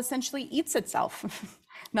model essentially eats itself,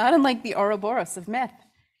 not unlike the Ouroboros of myth.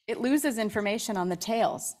 It loses information on the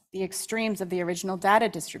tails, the extremes of the original data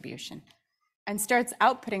distribution, and starts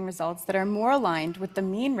outputting results that are more aligned with the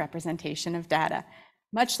mean representation of data,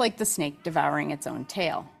 much like the snake devouring its own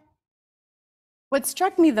tail." What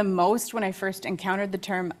struck me the most when I first encountered the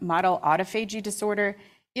term model autophagy disorder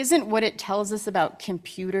isn't what it tells us about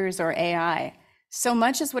computers or AI, so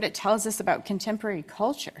much as what it tells us about contemporary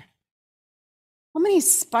culture. How many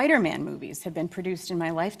Spider-Man movies have been produced in my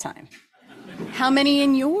lifetime? How many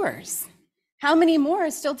in yours? How many more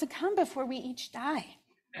are still to come before we each die?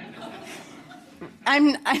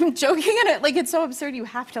 I'm joking at it like it's so absurd you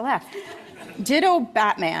have to laugh. Ditto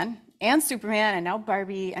Batman and Superman and now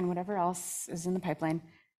Barbie and whatever else is in the pipeline.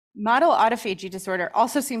 Model autophagy disorder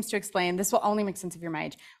also seems to explain, this will only make sense if you're my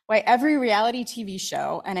age, why every reality TV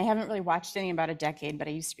show, and I haven't really watched any in about a decade, but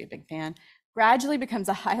I used to be a big fan, gradually becomes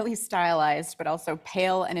a highly stylized but also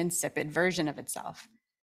pale and insipid version of itself.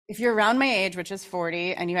 If you're around my age, which is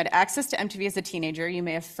 40, and you had access to MTV as a teenager, you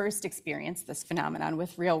may have first experienced this phenomenon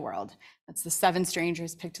with Real World. That's the 7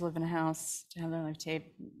 strangers picked to live in a house, to have their life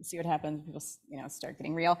tape, see what happens, people start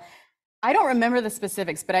getting real. I don't remember the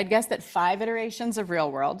specifics, but I'd guess that 5 iterations of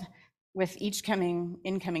Real World, with each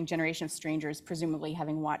incoming generation of strangers presumably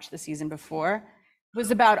having watched the season before,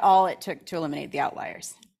 was about all it took to eliminate the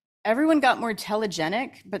outliers. Everyone got more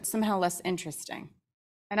telegenic, but somehow less interesting.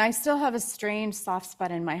 And I still have a strange soft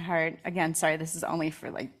spot in my heart. Again, sorry, this is only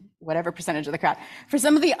for like whatever percentage of the crowd. For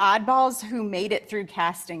some of the oddballs who made it through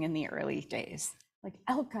casting in the early days, like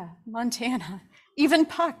Elka, Montana, even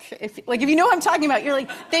Puck. If you know what I'm talking about, you're like,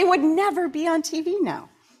 they would never be on TV now.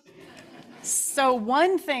 So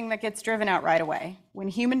one thing that gets driven out right away when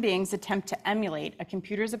human beings attempt to emulate a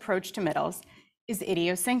computer's approach to middles is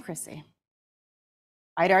idiosyncrasy.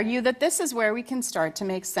 I'd argue that this is where we can start to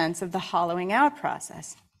make sense of the hollowing out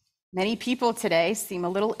process. Many people today seem a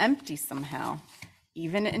little empty somehow.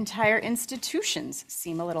 Even entire institutions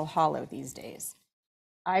seem a little hollow these days.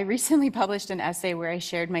 I recently published an essay where I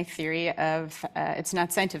shared my theory of, it's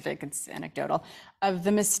not scientific, it's anecdotal, of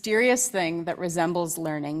the mysterious thing that resembles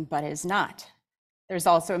learning but is not. There's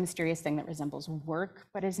also a mysterious thing that resembles work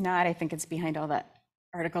but is not. I think it's behind all the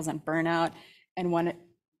articles on burnout, and one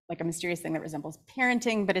like a mysterious thing that resembles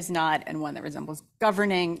parenting but is not, and one that resembles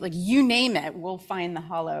governing. Like you name it, we'll find the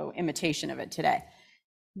hollow imitation of it today.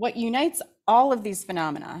 What unites all of these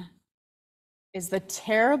phenomena is the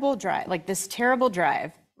terrible drive, like this terrible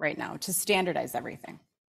drive right now to standardize everything,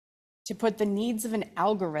 to put the needs of an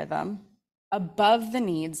algorithm above the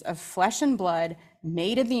needs of flesh and blood,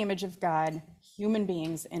 made in the image of God, human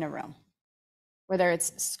beings in a room. Whether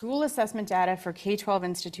it's school assessment data for K-12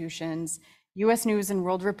 institutions, US News and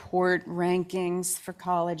World Report rankings for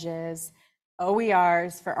colleges,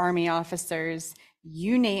 OERs for Army officers,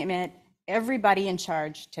 you name it, everybody in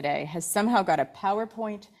charge today has somehow got a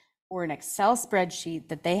PowerPoint or an Excel spreadsheet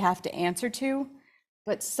that they have to answer to,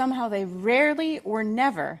 but somehow they rarely or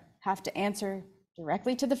never have to answer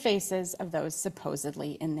directly to the faces of those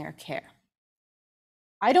supposedly in their care.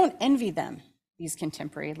 I don't envy them, these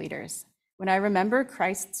contemporary leaders, when I remember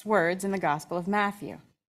Christ's words in the Gospel of Matthew.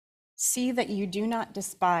 See that you do not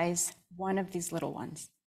despise one of these little ones,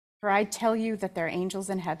 for I tell you that their angels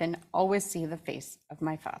in heaven always see the face of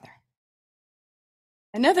my Father.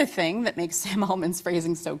 Another thing that makes Sam Altman's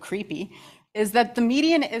phrasing so creepy is that the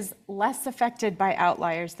median is less affected by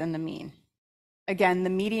outliers than the mean. Again, the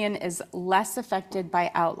median is less affected by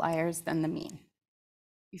outliers than the mean.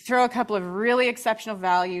 You throw a couple of really exceptional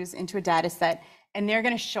values into a data set, and they're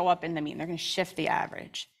going to show up in the mean. They're going to shift the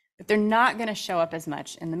average, but they're not going to show up as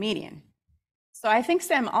much in the median. So I think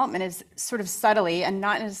Sam Altman is sort of subtly and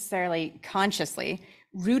not necessarily consciously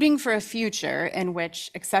rooting for a future in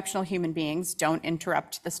which exceptional human beings don't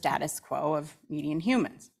interrupt the status quo of median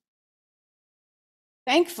humans.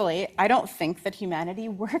 Thankfully, I don't think that humanity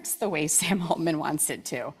works the way Sam Altman wants it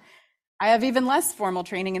to. I have even less formal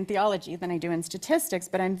training in theology than I do in statistics,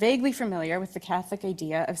 but I'm vaguely familiar with the Catholic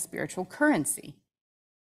idea of spiritual currency.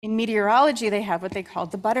 In meteorology, they have what they call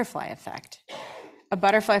the butterfly effect. A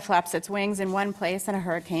butterfly flaps its wings in one place and a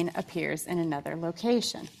hurricane appears in another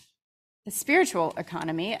location. The spiritual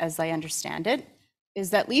economy, as I understand it,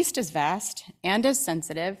 is at least as vast and as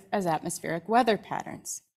sensitive as atmospheric weather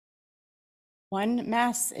patterns. One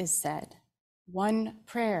mass is said, one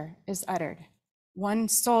prayer is uttered, one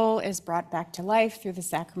soul is brought back to life through the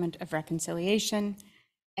sacrament of reconciliation,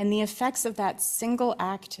 And the effects of that single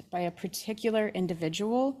act by a particular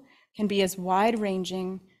individual can be as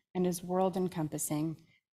wide-ranging and as world-encompassing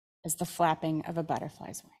as the flapping of a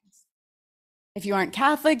butterfly's wings. If you aren't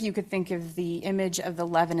Catholic, you could think of the image of the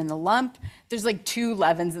leaven in the lump. There's like 2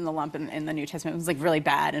 leavens in the lump in the New Testament. One's like really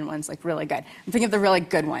bad and one's like really good. I'm thinking of the really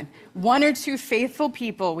good one. 1 or 2 faithful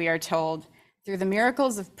people, we are told, through the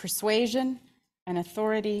miracles of persuasion and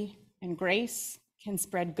authority and grace, can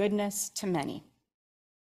spread goodness to many.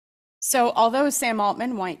 So although Sam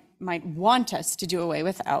Altman might want us to do away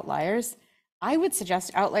with outliers, I would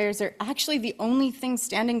suggest outliers are actually the only thing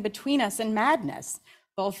standing between us and madness,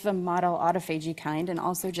 both the model autophagy kind and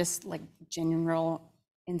also just like general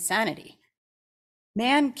insanity.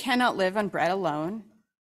 Man cannot live on bread alone,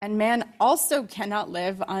 and man also cannot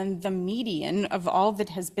live on the median of all that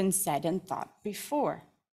has been said and thought before.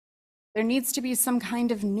 There needs to be some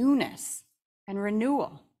kind of newness and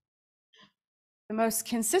renewal. The most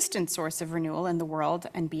consistent source of renewal in the world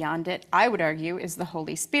and beyond it, I would argue, is the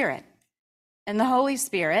Holy Spirit. And the Holy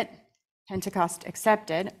Spirit, Pentecost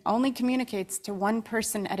accepted, only communicates to one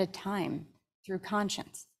person at a time through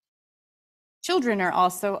conscience. Children are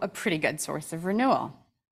also a pretty good source of renewal.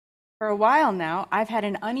 For a while now, I've had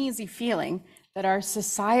an uneasy feeling that our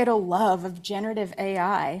societal love of generative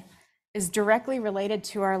AI is directly related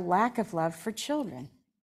to our lack of love for children.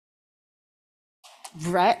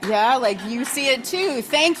 Right? Yeah, like you see it too.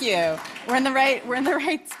 Thank you. We're in the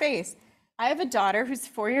right space. I have a daughter who's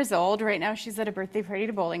 4 years old. Right now, she's at a birthday party at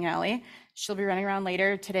a bowling alley. She'll be running around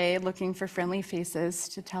later today looking for friendly faces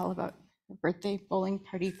to tell about the birthday bowling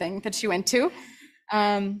party thing that she went to.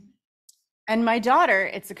 And my daughter,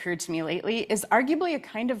 it's occurred to me lately, is arguably a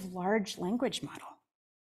kind of large language model.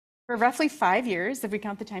 For roughly 5 years, if we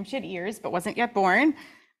count the time she had ears but wasn't yet born,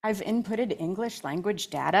 I've inputted English language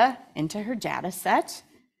data into her data set.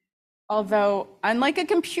 Although, unlike a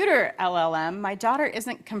computer LLM, my daughter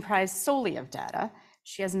isn't comprised solely of data.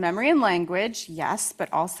 She has memory and language, yes,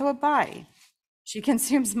 but also a body. She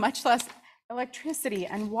consumes much less electricity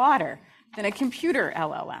and water than a computer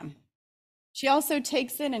LLM. She also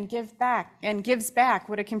takes in and gives back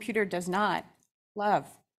what a computer does not, love.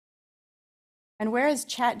 And whereas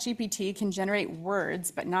ChatGPT can generate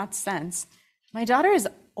words but not sense, my daughter has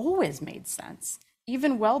always made sense,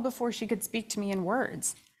 even well before she could speak to me in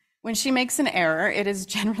words. When she makes an error, it is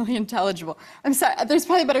generally intelligible. I'm sorry, there's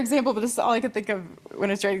probably a better example, but this is all I could think of when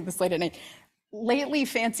I was writing this late at night. Lately,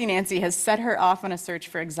 Fancy Nancy has set her off on a search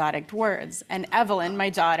for exotic words. And Evelyn, my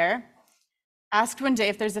daughter, asked one day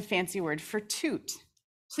if there's a fancy word for toot.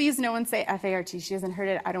 Please no one say F-A-R-T. She hasn't heard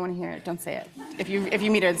it. I don't want to hear it. Don't say it if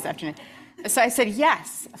you meet her this afternoon. So I said,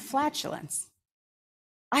 yes, flatulence.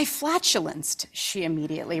 I flatulenced, she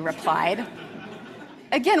immediately replied.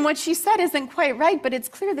 Again, what she said isn't quite right, but it's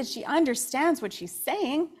clear that she understands what she's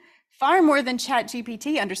saying far more than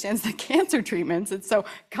ChatGPT understands the cancer treatments it's so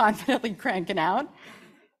confidently cranking out.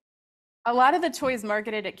 A lot of the toys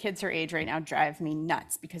marketed at kids her age right now drive me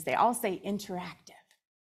nuts because they all say interactive.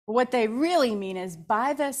 But what they really mean is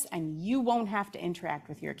buy this and you won't have to interact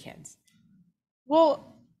with your kids.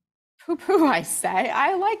 Well, poo-poo, I say.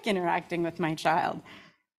 I like interacting with my child.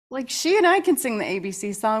 Like she and I can sing the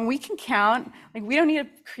ABC song, we can count, like we don't need a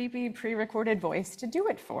creepy pre-recorded voice to do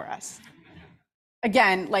it for us.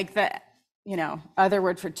 Again, like the, other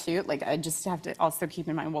word for toot, like I just have to also keep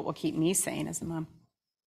in mind what will keep me sane as a mom.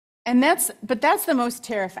 And that's the most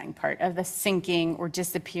terrifying part of the sinking or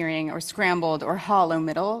disappearing or scrambled or hollow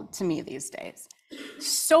middle to me these days.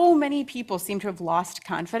 So many people seem to have lost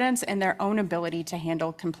confidence in their own ability to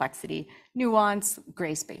handle complexity, nuance,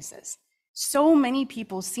 gray spaces. So many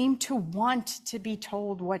people seem to want to be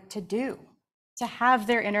told what to do, to have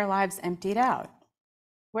their inner lives emptied out.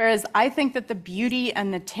 Whereas I think that the beauty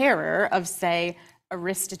and the terror of, say,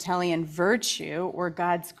 Aristotelian virtue or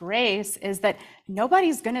God's grace is that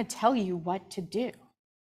nobody's going to tell you what to do.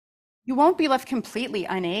 You won't be left completely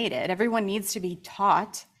unaided. Everyone needs to be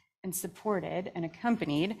taught and supported and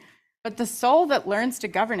accompanied. But the soul that learns to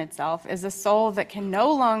govern itself is a soul that can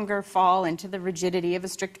no longer fall into the rigidity of a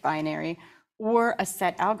strict binary or a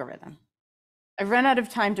set algorithm. I've run out of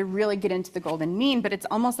time to really get into the golden mean, but it's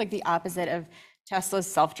almost like the opposite of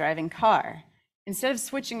Tesla's self-driving car. Instead of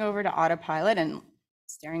switching over to autopilot and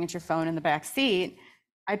staring at your phone in the back seat,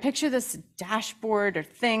 I picture this dashboard or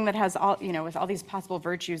thing that has all, with all these possible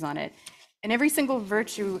virtues on it. And every single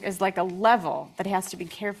virtue is like a level that has to be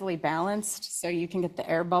carefully balanced so you can get the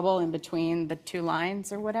air bubble in between the two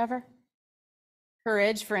lines or whatever.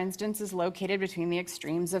 Courage, for instance, is located between the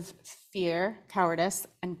extremes of fear, cowardice,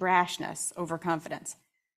 and brashness, overconfidence.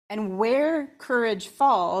 And where courage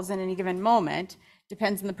falls in any given moment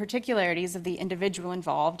depends on the particularities of the individual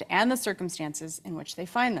involved and the circumstances in which they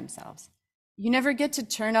find themselves. You never get to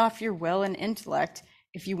turn off your will and intellect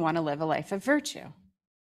if you want to live a life of virtue.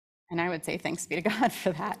 And I would say thanks be to God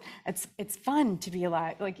for that. It's fun to be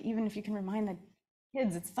alive. Like, even if you can remind the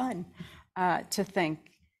kids, it's fun to think.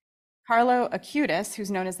 Carlo Acutis, who's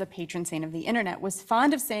known as the patron saint of the internet, was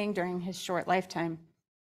fond of saying during his short lifetime,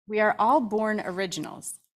 "We are all born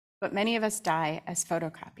originals, but many of us die as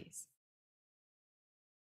photocopies."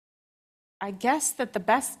 I guess that the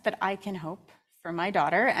best that I can hope for my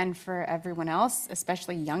daughter and for everyone else,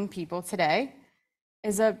 especially young people today,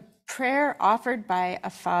 is a prayer offered by a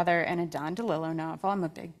father in a Don DeLillo novel. I'm a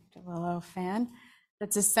big DeLillo fan.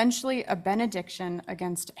 That's essentially a benediction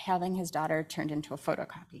against having his daughter turned into a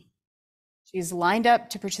photocopy. She's lined up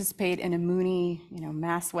to participate in a Mooney,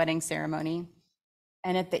 mass wedding ceremony.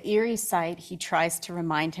 And at the eerie sight, he tries to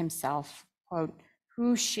remind himself, quote,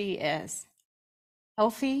 who she is.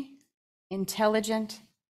 Healthy, intelligent,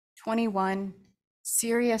 21,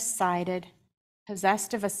 serious-sided,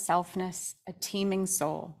 possessed of a selfness, a teeming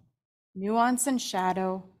soul, nuance and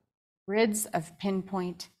shadow, grids of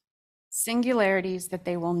pinpoint, singularities that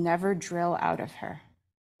they will never drill out of her,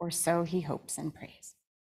 or so he hopes and prays.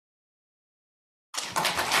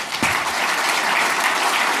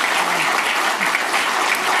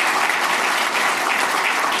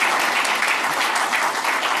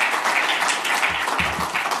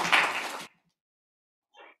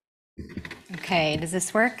 Okay, does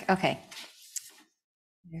this work? Okay.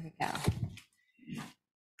 There we go.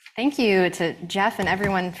 Thank you to Jeff and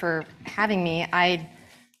everyone for having me.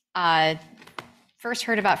 I first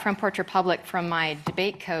heard about Front Porch Republic from my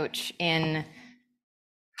debate coach in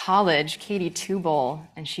college, Katie Tubal,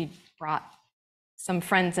 and she brought some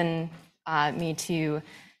friends and me to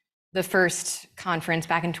the first conference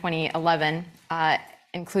back in 2011,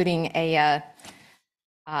 including a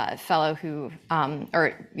fellow who, one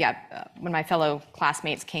of my fellow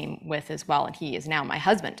classmates came with as well, and he is now my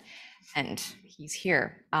husband, and he's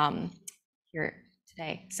here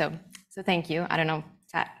today. So thank you. I don't know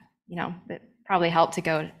if that, it probably helped to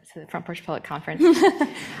go to the Front Porch Public Conference.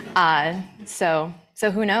 So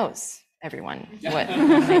who knows, everyone, what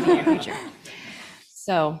might be in your future.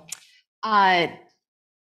 So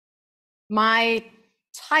my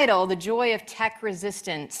title, The Joy of Tech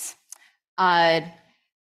Resistance,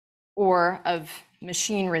 or of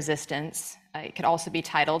machine resistance, it could also be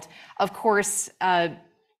titled, of course,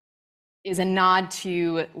 is a nod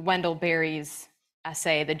to Wendell Berry's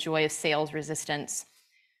essay, The Joy of Sales Resistance.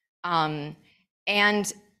 And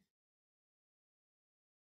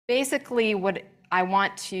basically what I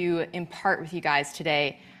want to impart with you guys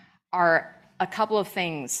today are a couple of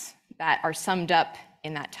things that are summed up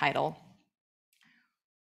in that title.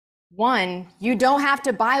 One, you don't have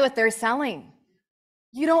to buy what they're selling.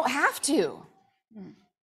 You don't have to.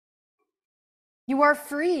 You are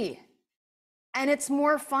free, and it's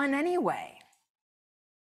more fun anyway.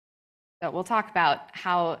 So we'll talk about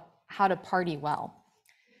how to party well.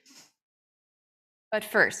 But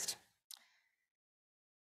first,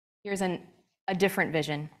 here's a different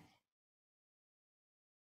vision.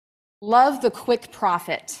 Love the quick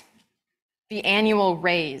profit, the annual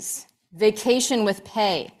raise, vacation with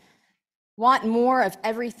pay. Want more of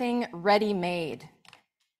everything ready-made.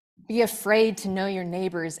 Be afraid to know your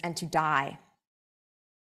neighbors and to die.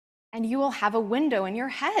 And you will have a window in your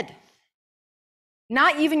head.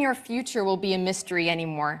 Not even your future will be a mystery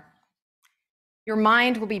anymore. Your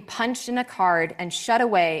mind will be punched in a card and shut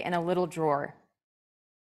away in a little drawer.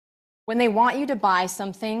 When they want you to buy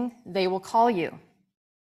something, they will call you.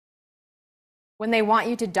 When they want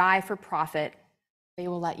you to die for profit, they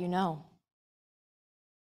will let you know.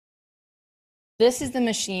 This is the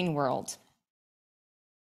machine world.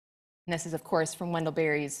 And this is, of course, from Wendell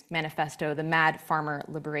Berry's manifesto, The Mad Farmer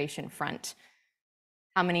Liberation Front.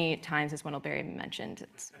 How many times has Wendell Berry been mentioned?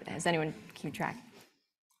 Has anyone keep track?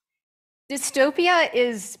 Dystopia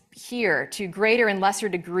is here to greater and lesser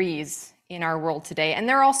degrees in our world today. And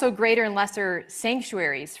there are also greater and lesser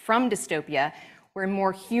sanctuaries from dystopia where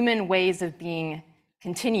more human ways of being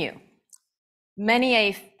continue. Many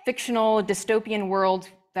a fictional dystopian world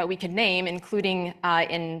that we could name, including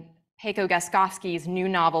in Heiko Gaskovsky's new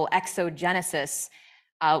novel, Exogenesis,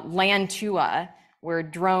 Lantua, where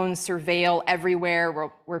drones surveil everywhere,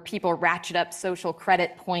 where people ratchet up social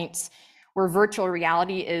credit points, where virtual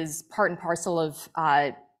reality is part and parcel of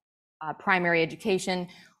primary education,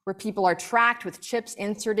 where people are tracked with chips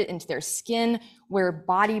inserted into their skin, where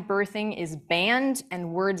body birthing is banned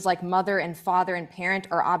and words like mother and father and parent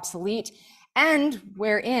are obsolete, and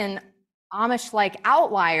wherein Amish-like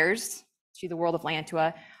outliers to the world of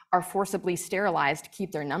Lantua are forcibly sterilized to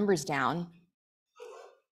keep their numbers down.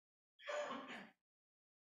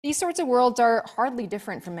 These sorts of worlds are hardly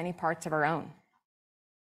different from many parts of our own.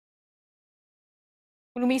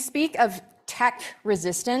 When we speak of tech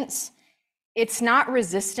resistance, it's not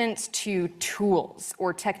resistance to tools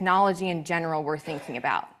or technology in general we're thinking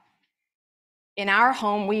about. In our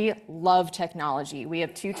home, we love technology. We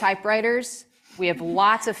have 2 typewriters. We have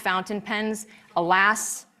lots of fountain pens.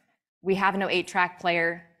 Alas, we have no 8-track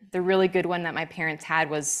player. The really good one that my parents had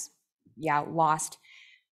was, lost.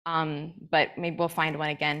 But maybe we'll find one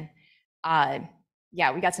again.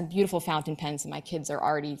 We got some beautiful fountain pens, and my kids are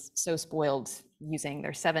already so spoiled using.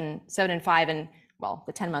 They're 7 and 5, and well,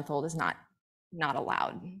 the 10-month-old is not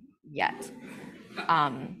allowed yet.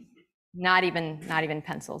 Not even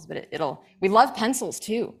pencils, but we love pencils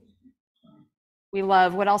too. We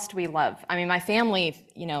love, what else do we love? I mean, my family,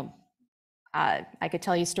 I could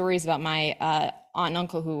tell you stories about my aunt and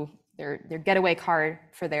uncle who their getaway car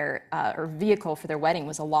for their, or vehicle for their wedding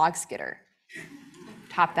was a log skidder.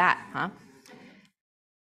 Top that, huh?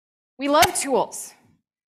 We love tools,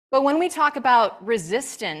 but when we talk about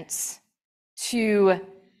resistance to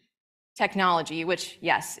technology, which,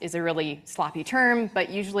 yes, is a really sloppy term, but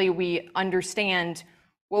usually we understand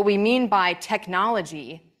what we mean by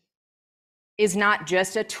technology is not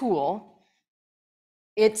just a tool,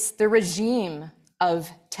 it's the regime of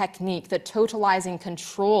technique, the totalizing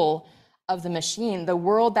control of the machine, the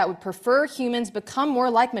world that would prefer humans become more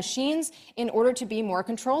like machines in order to be more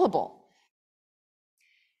controllable.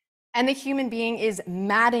 And the human being is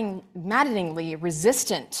maddeningly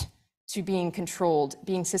resistant to being controlled,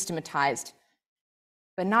 being systematized,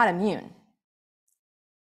 but not immune.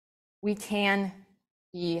 We can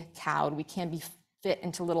be cowed, we can be fit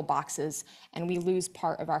into little boxes, and we lose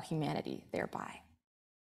part of our humanity thereby.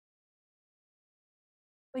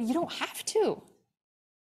 But you don't have to.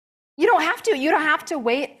 You don't have to. You don't have to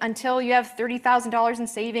wait until you have $30,000 in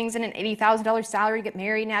savings and an $80,000 salary, get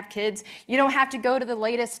married and have kids. You don't have to go to the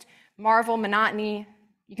latest Marvel monotony.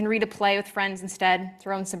 You can read a play with friends instead,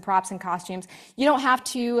 throw in some props and costumes. You don't have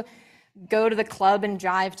to go to the club and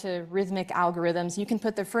jive to rhythmic algorithms. You can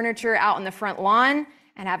put the furniture out on the front lawn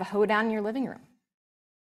and have a hoedown in your living room.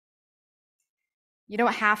 You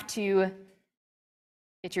don't have to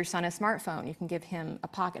get your son a smartphone. You can give him a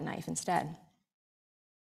pocket knife instead.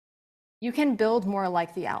 You can build more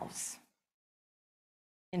like the elves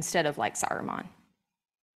instead of like Saruman.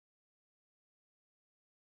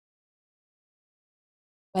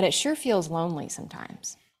 But it sure feels lonely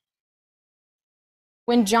sometimes.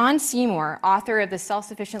 When John Seymour, author of The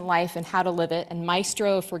Self-Sufficient Life and How to Live It, and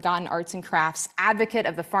maestro of forgotten arts and crafts, advocate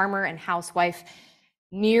of the farmer and housewife,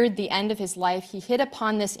 neared the end of his life, he hit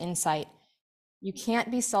upon this insight: you can't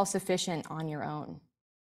be self-sufficient on your own.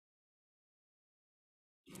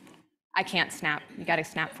 I can't snap. You got to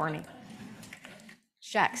snap for me.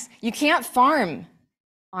 Shucks. You can't farm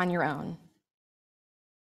on your own.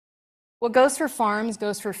 What goes for farms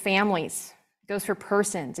goes for families, it goes for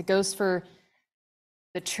persons, it goes for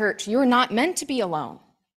the church. You are not meant to be alone.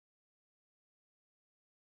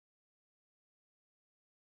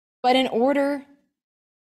 But in order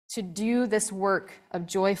to do this work of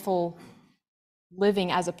joyful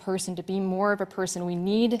living as a person, to be more of a person, we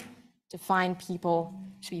need to find people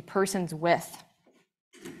to be persons with.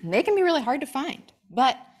 And they can be really hard to find,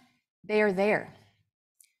 but they are there.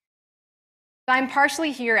 I'm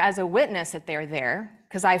partially here as a witness that they're there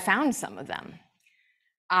because I found some of them.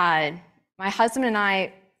 My husband and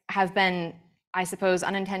I have been, I suppose,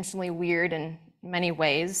 unintentionally weird in many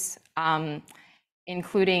ways,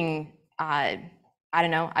 including, I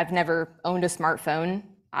don't know, I've never owned a smartphone,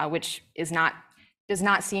 which does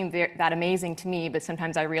not seem that amazing to me, but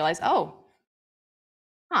sometimes I realize, well,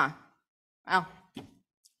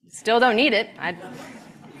 still don't need it.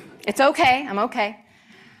 It's okay, I'm okay.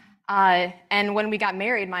 And when we got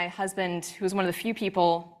married, my husband, who was one of the few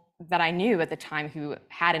people that I knew at the time who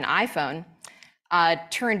had an iPhone,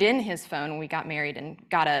 turned in his phone when we got married and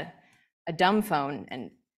got a dumb phone and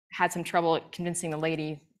had some trouble convincing the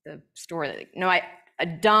lady at the store that, a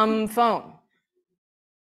dumb phone.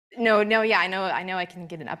 Yeah, I know I can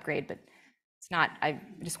get an upgrade, but it's not, I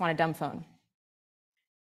just want a dumb phone.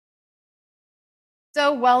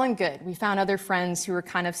 So well and good. We found other friends who were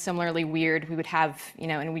kind of similarly weird. We would have,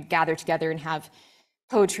 and we'd gather together and have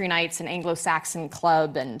poetry nights and Anglo-Saxon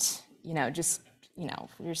club and, just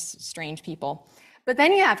strange people. But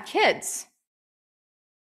then you have kids.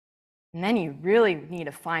 And then you really need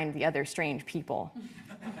to find the other strange people.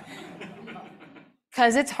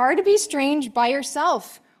 Because it's hard to be strange by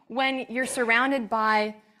yourself when you're surrounded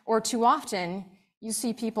by, or too often, you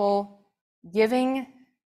see people giving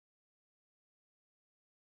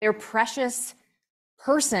They're precious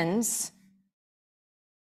persons,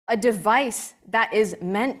 a device that is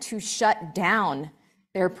meant to shut down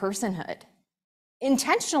their personhood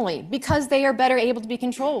intentionally because they are better able to be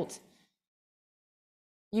controlled.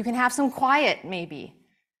 You can have some quiet, maybe.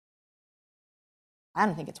 I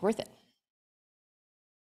don't think it's worth it.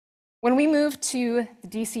 When we moved to the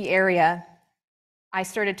DC area, I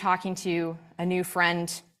started talking to a new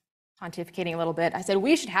friend, pontificating a little bit. I said,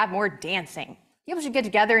 we should have more dancing. People should get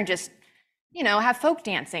together and just, have folk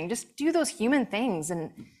dancing. Just do those human things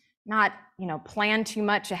and not, plan too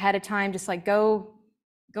much ahead of time. Just like go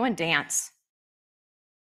and dance.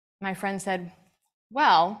 My friend said,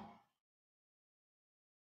 well,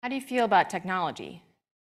 how do you feel about technology?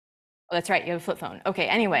 Oh, that's right, you have a flip phone. Okay,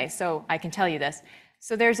 anyway, so I can tell you this.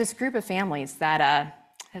 So there's this group of families that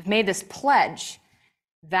have made this pledge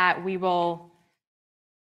that we will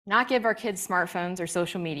not give our kids smartphones or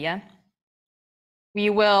social media. We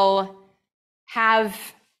will have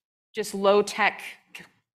just low-tech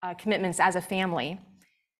commitments as a family.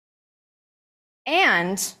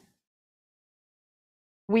 And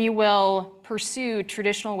we will pursue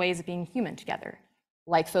traditional ways of being human together,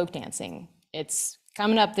 like folk dancing. It's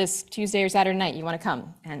coming up this Tuesday or Saturday night. You want to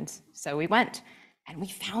come? And so we went, and we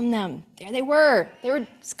found them. There they were. They were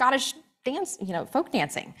Scottish dance, folk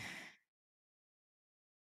dancing.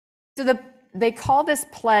 So they call this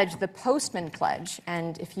pledge the Postman Pledge.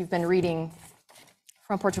 And if you've been reading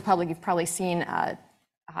from Porch Republic, you've probably seen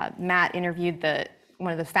Matt interviewed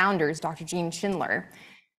one of the founders, Dr. Jean Schindler,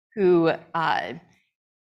 who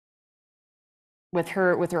with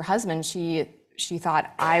her husband, she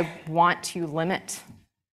thought, I want to limit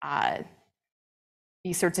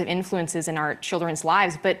these sorts of influences in our children's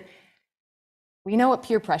lives. But we know what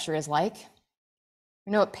peer pressure is like.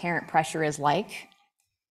 We know what parent pressure is like.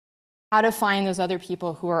 How to find those other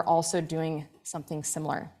people who are also doing something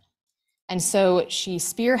similar. And so she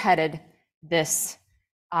spearheaded this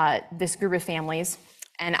group of families.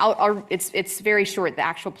 And it's very short, the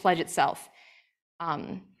actual pledge itself.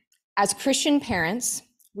 As Christian parents,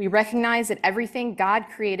 we recognize that everything God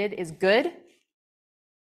created is good,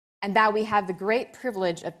 and that we have the great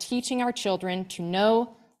privilege of teaching our children to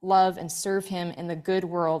know, love, and serve Him in the good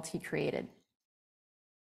world He created.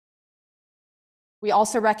 We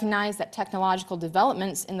also recognize that technological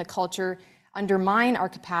developments in the culture undermine our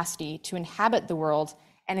capacity to inhabit the world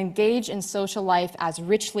and engage in social life as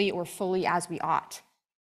richly or fully as we ought.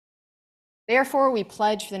 Therefore, we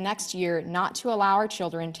pledge for the next year not to allow our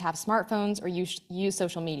children to have smartphones or use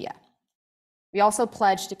social media. We also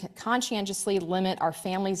pledge to conscientiously limit our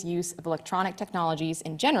family's use of electronic technologies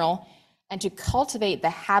in general and to cultivate the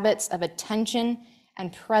habits of attention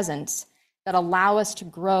and presence that allow us to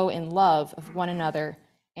grow in love of one another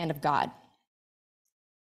and of God.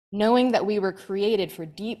 Knowing that we were created for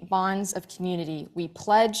deep bonds of community, we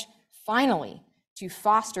pledge, finally, to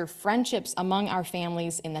foster friendships among our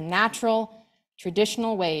families in the natural,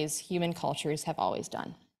 traditional ways human cultures have always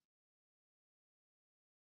done.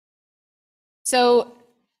 So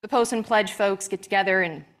the Postman Pledge folks get together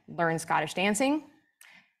and learn Scottish dancing.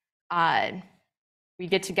 We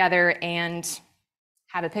get together and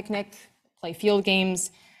have a picnic, play field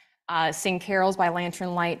games, sing carols by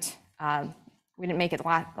lantern light. We didn't make it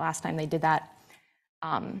last time they did that.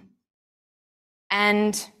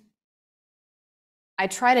 And I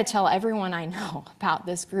try to tell everyone I know about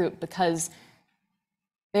this group because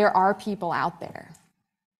there are people out there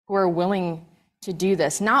who are willing to do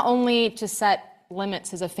this, not only to set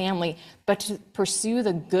limits as a family, but to pursue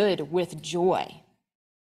the good with joy.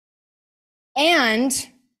 And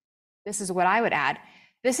this is what I would add,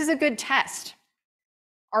 this is a good test.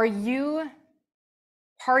 Are you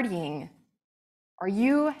partying? Are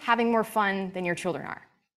you having more fun than your children are?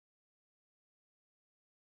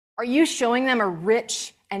 Are you showing them a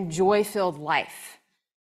rich and joy-filled life?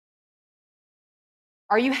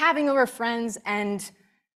 Are you having over friends and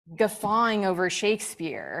guffawing over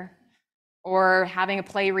Shakespeare or having a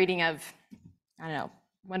play reading of, I don't know,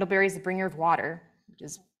 Wendell Berry's The Bringer of Water, which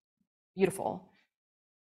is beautiful?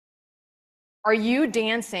 Are you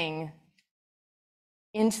dancing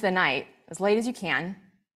into the night as late as you can?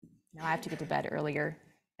 Now I have to get to bed earlier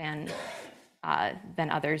than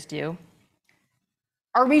others do.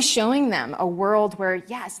 Are we showing them a world where,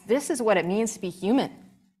 yes, this is what it means to be human?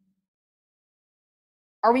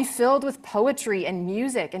 Are we filled with poetry and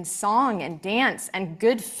music and song and dance and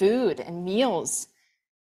good food and meals?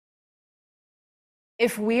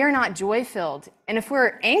 If we are not joy-filled, and if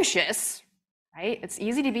we're anxious, right? It's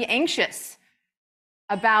easy to be anxious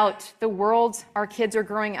about the world our kids are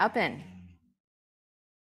growing up in.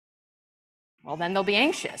 Well, then they'll be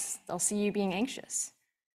anxious. They'll see you being anxious.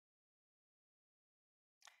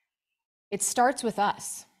 It starts with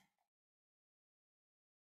us.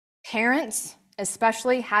 Parents,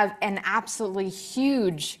 especially, have an absolutely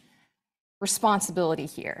huge responsibility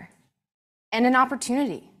here and an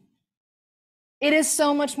opportunity. It is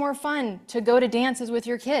so much more fun to go to dances with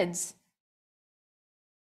your kids.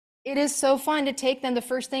 It is so fun to take them to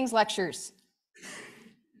First Things lectures.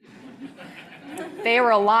 They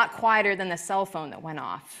were a lot quieter than the cell phone that went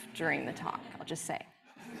off during the talk, I'll just say.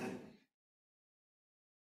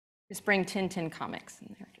 Just bring Tintin comics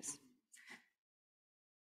in there.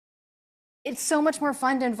 It's so much more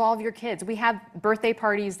fun to involve your kids. We have birthday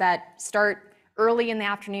parties that start early in the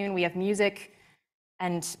afternoon. We have music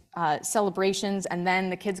and celebrations, and then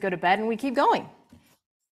the kids go to bed and we keep going.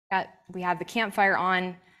 We have the campfire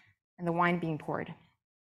on and the wine being poured.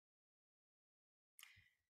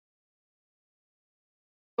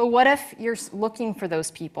 But what if you're looking for those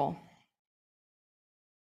people?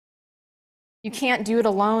 You can't do it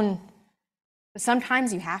alone, but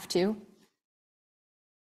sometimes you have to.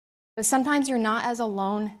 But sometimes you're not as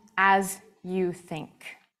alone as you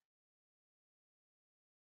think.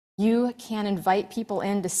 You can invite people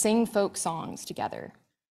in to sing folk songs together.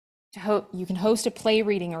 You can host a play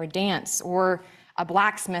reading or a dance or a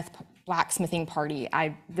blacksmithing party.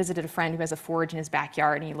 I visited a friend who has a forge in his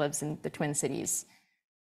backyard and he lives in the Twin Cities.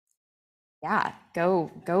 Yeah, go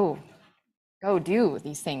do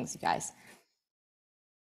these things, you guys.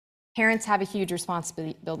 Parents have a huge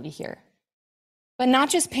responsibility here. But not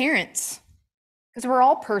just parents, because we're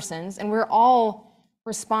all persons and we're all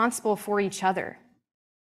responsible for each other.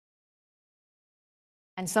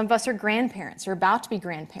 And some of us are grandparents or about to be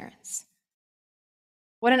grandparents.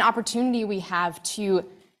 What an opportunity we have to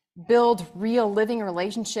build real living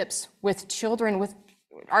relationships with children, with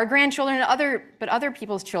our grandchildren and other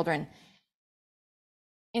people's children.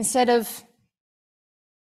 Instead of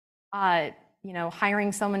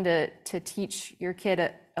hiring someone to teach your kid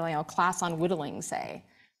a class on whittling, say,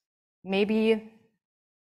 maybe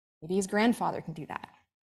his grandfather can do that.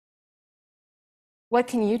 What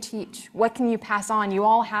can you teach? What can you pass on? You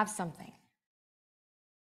all have something.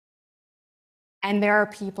 And there are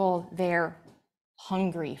people there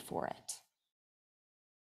hungry for it.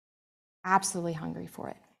 Absolutely hungry for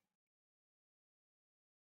it.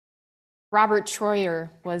 Robert Troyer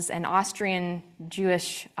was an Austrian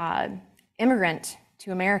Jewish immigrant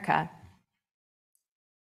to America.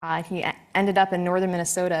 He ended up in northern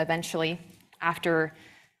Minnesota eventually after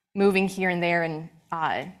moving here and there, and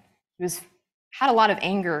he had a lot of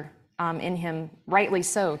anger in him, rightly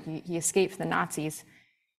so. He escaped from the Nazis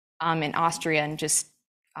in Austria, and just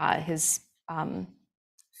his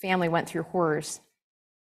family went through horrors.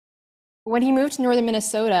 When he moved to northern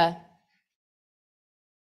Minnesota,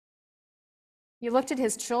 he looked at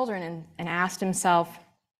his children and asked himself,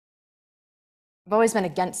 I've always been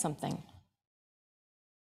against something.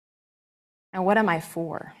 Now, what am I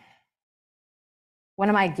for? What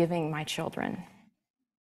am I giving my children?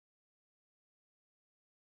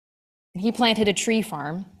 And he planted a tree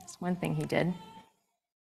farm. That's one thing he did.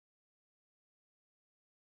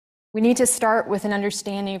 We need to start with an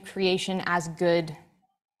understanding of creation as good,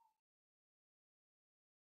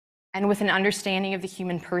 and with an understanding of the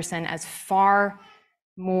human person as far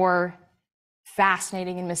more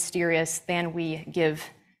fascinating and mysterious than we give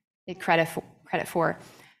it credit for.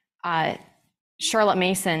 Charlotte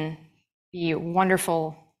Mason, the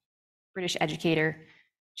wonderful British educator,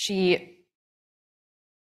 she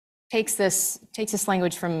takes this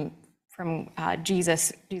language from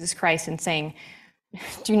Jesus Christ, and saying,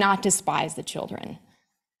 do not despise the children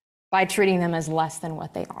by treating them as less than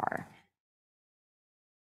what they are.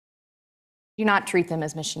 Do not treat them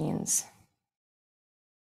as machines.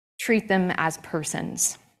 Treat them as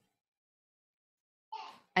persons.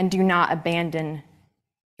 And do not abandon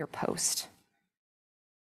your post.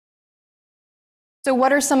 So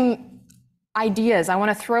what are some ideas? I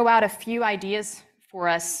want to throw out a few ideas for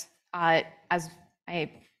us as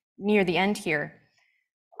I near the end here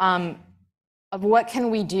of what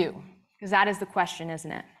can we do? Because that is the question,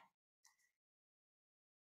 isn't it?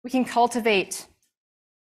 We can cultivate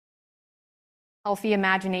healthy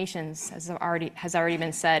imaginations, as has already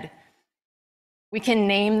been said. We can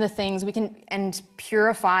name the things, and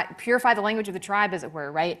purify the language of the tribe, as it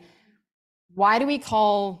were, right? Why do we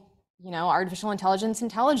call, artificial intelligence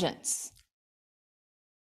intelligence?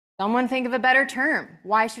 Someone think of a better term.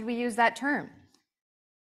 Why should we use that term?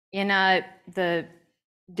 In the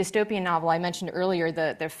dystopian novel I mentioned earlier,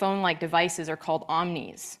 the phone-like devices are called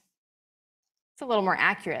omnis. It's a little more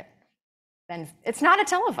accurate than, it's not a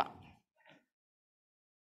telephone.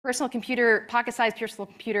 Pocket-sized personal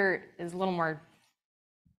computer is a little more,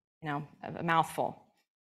 a mouthful.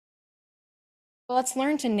 But let's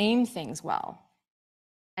learn to name things well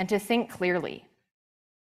and to think clearly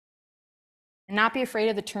and not be afraid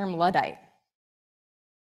of the term Luddite.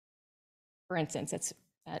 For instance,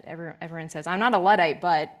 everyone says, I'm not a Luddite,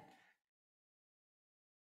 but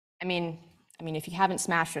I mean, if you haven't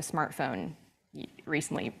smashed a smartphone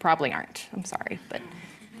recently, you probably aren't. I'm sorry, but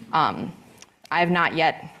I've not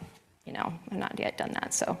yet done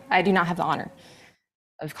that. So I do not have the honor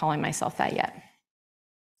of calling myself that yet.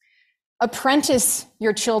 Apprentice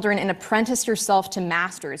your children and apprentice yourself to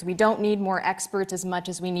masters. We don't need more experts as much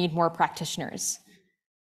as we need more practitioners.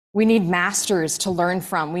 We need masters to learn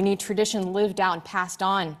from. We need tradition lived out and passed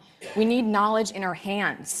on. We need knowledge in our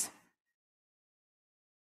hands.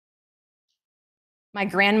 My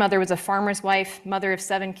grandmother was a farmer's wife, mother of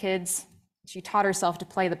 7 kids. She taught herself to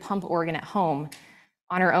play the pump organ at home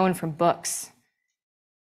on her own from books.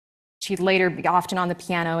 She'd later be often on the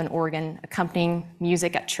piano and organ, accompanying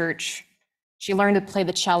music at church. She learned to play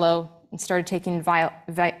the cello and started taking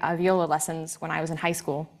viola lessons when I was in high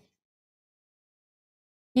school.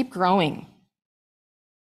 Keep growing.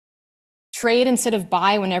 Trade instead of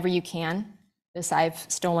buy whenever you can. This I've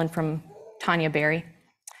stolen from Tanya Berry.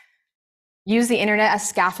 Use the internet as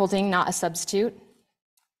scaffolding, not a substitute.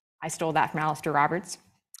 I stole that from Alistair Roberts.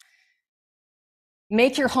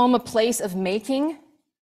 Make your home a place of making,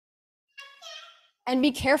 and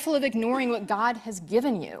be careful of ignoring what God has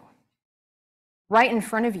given you right in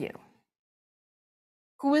front of you.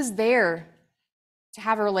 Who is there to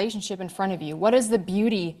have a relationship in front of you? What is the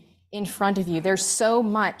beauty in front of you? There's so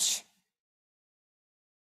much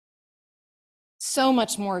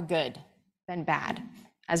more good than bad.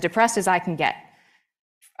 As depressed as I can get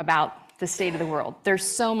about the state of the world, there's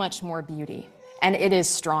so much more beauty, and it is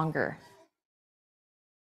stronger.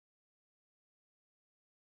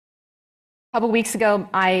 A couple weeks ago,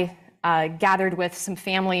 I gathered with some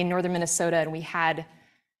family in northern Minnesota, and we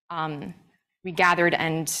gathered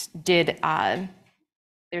and did,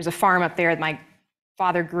 there's a farm up there that my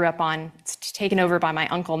father grew up on. It's taken over by my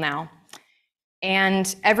uncle now.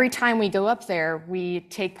 And every time we go up there, we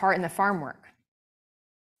take part in the farm work.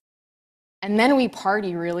 And then we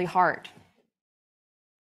party really hard.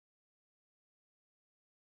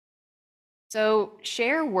 So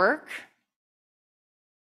share work,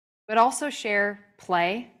 but also share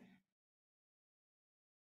play.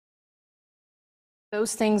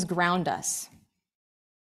 Those things ground us.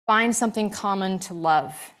 Find something common to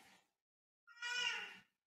love.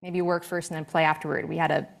 Maybe work first and then play afterward. We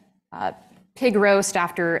had a pig roast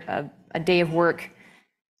after a day of work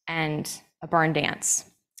and a barn dance.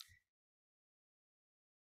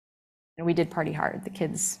 And we did party hard. The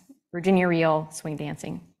kids, Virginia reel, swing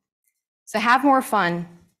dancing. So have more fun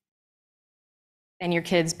than your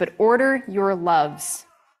kids, but order your loves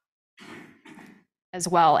as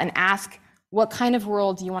well and ask, what kind of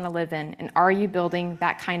world do you want to live in? And are you building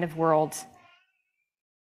that kind of world?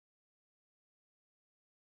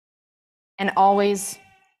 And always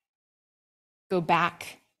go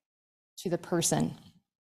back to the person.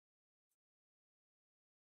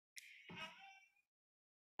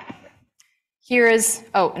 Here is,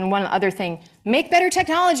 and one other thing, make better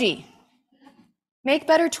technology. Make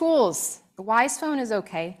better tools. The Wise phone is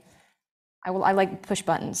okay. I like push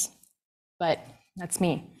buttons, but that's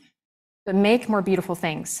me. But make more beautiful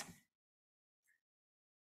things.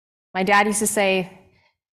 My dad used to say,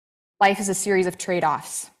 life is a series of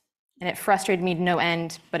trade-offs, and it frustrated me to no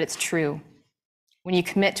end, but it's true. When you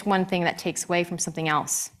commit to one thing, that takes away from something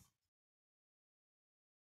else.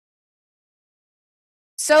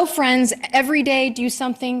 So friends, every day do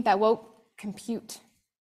something that won't compute.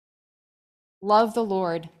 Love the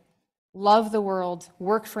Lord, love the world,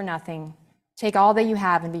 work for nothing, take all that you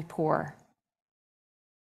have and be poor.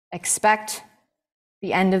 Expect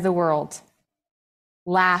the end of the world.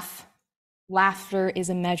 Laugh. Laughter is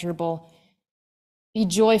immeasurable. Be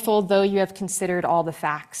joyful, though you have considered all the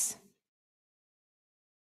facts.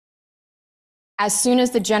 As soon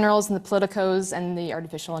as the generals and the politicos and the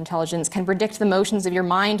artificial intelligence can predict the motions of your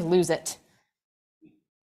mind, lose it.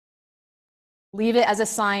 Leave it as a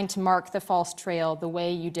sign to mark the false trail, the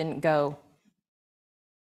way you didn't go.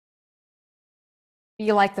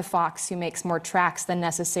 Be like the fox who makes more tracks than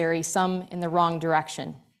necessary, some in the wrong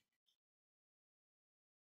direction.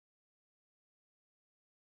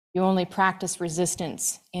 You only practice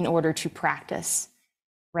resistance in order to practice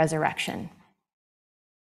resurrection.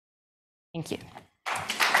 Thank you.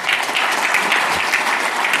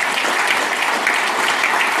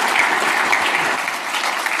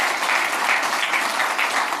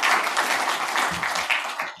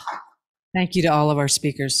 Thank you to all of our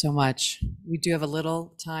speakers so much. We do have a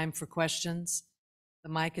little time for questions. The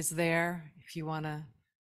mic is there. if you want to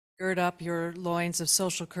gird up your loins of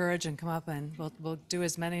social courage and come up, and we'll do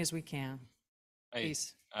as many as we can. Hey,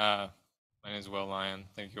 Peace. my name is Will Lyon.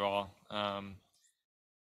 Thank you all. I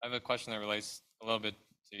have a question that relates a little bit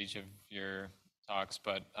to each of your talks,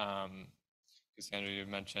 but Cassandra, you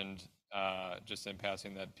mentioned just in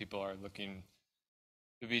passing that people are looking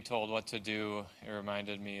to be told what to do. It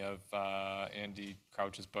reminded me of Andy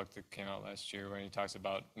Crouch's book that came out last year, when he talks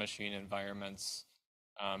about machine environments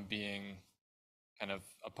being kind of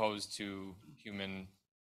opposed to human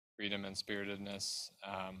freedom and spiritedness.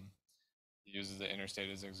 He uses the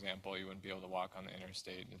interstate as an example. You wouldn't be able to walk on the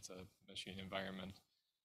interstate. It's a machine environment.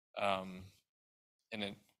 And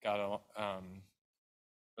it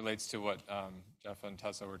relates to what Jeff and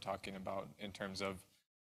Tessa were talking about in terms of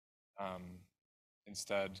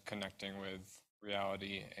instead connecting with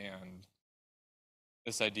reality, and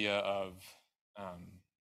this idea of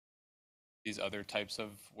these other types of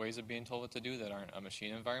ways of being told what to do that aren't a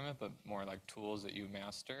machine environment, but more like tools that you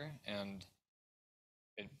master. And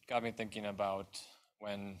it got me thinking about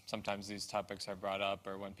when sometimes these topics are brought up,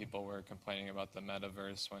 or when people were complaining about the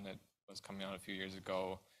metaverse when it was coming out a few years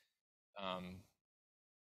ago.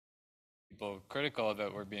 People critical of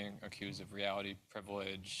it were being accused of reality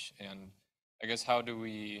privilege. And I guess, how do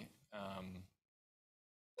we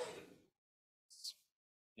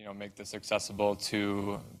make this accessible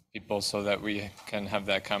to people so that we can have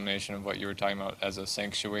that combination of what you were talking about as a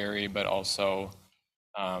sanctuary, but also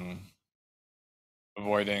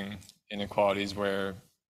avoiding inequalities where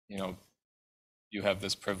you have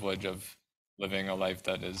this privilege of living a life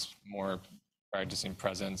that is more practicing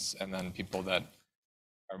presence, and then people that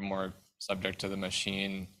are more subject to the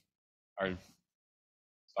machine are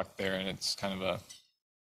stuck there, and it's kind of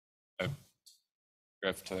a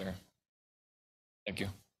drift there. Thank you.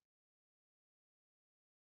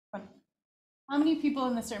 How many people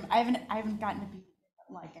in this room, I haven't gotten to be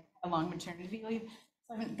like a long maternity leave,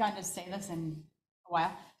 so I haven't gotten to say this in a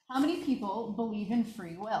while. How many people believe in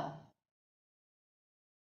free will?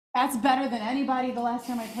 That's better than anybody the last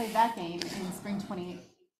time I played that game in spring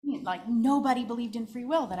 2018. Like, nobody believed in free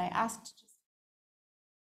will that I asked.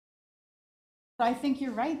 So I think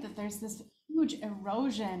you're right that there's this huge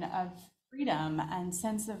erosion of freedom and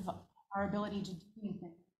sense of our ability to do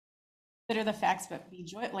anything. Consider the facts, but be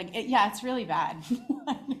joy. Yeah, it's really bad.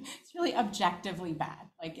 It's really objectively bad.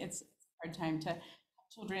 Like, it's a hard time to have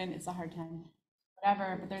children. It's a hard time,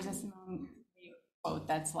 whatever. But there's this quote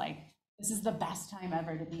that's like, "This is the best time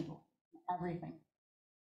ever to be born." Everything.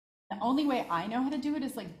 The only way I know how to do it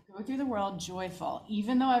is like go through the world joyful,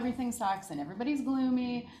 even though everything sucks and everybody's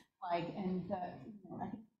gloomy. And the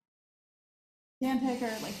sandpaper,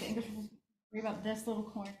 like the English worry about this little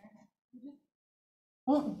corner.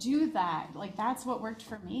 Won't do that. Like, that's what worked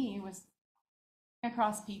for me, was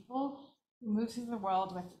across people who move through the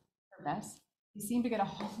world with purpose. They seem to get a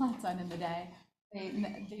whole lot done in the day. They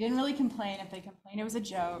didn't really complain. If they complained, it was a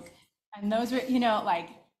joke. And those were, like,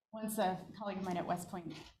 once a colleague of mine at West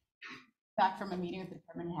Point back from a meeting with the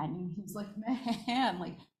department head, and he was like, "Man,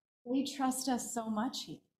 like, they trust us so much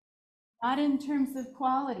here. Not in terms of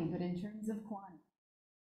quality, but in terms of quantity."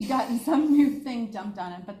 He gotten some new thing dumped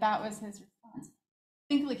on him, but that was his response.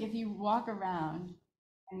 I think, like, if you walk around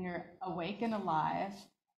and you're awake and alive,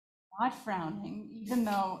 not frowning, even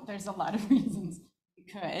though there's a lot of reasons you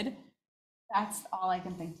could, that's all I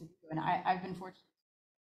can think to do. And I've been fortunate.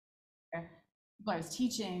 People I was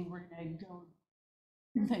teaching were going to go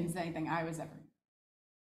do things, anything I was ever.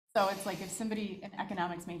 So it's like, if somebody, an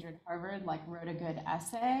economics major at Harvard, like, wrote a good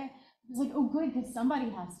essay, it was like, oh, good, because somebody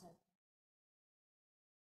has to.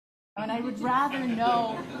 And I would rather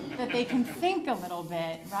know that they can think a little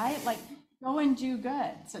bit, right? Like, go and do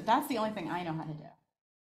good. So that's the only thing I know how to do.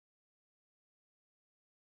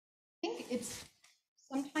 I think it's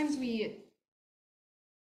sometimes the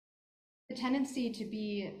tendency to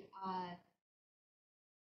be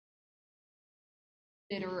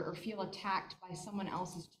or feel attacked by someone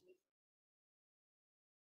else's choice.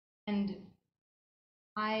 And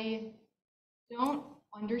I don't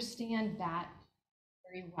understand that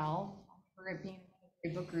very well. I remember being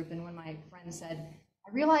in a book group, and when my friend said,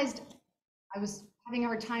 I realized I was having a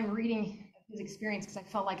hard time reading his experience because I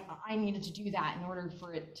felt like I needed to do that in order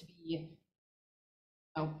for it to be,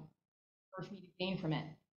 or for me to gain from it.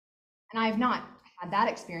 And I have not had that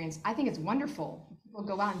experience. I think it's wonderful. People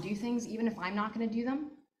go out and do things, even if I'm not going to do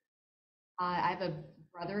them. I have a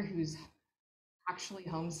brother who's actually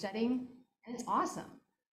homesteading, and it's awesome.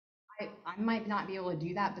 I might not be able to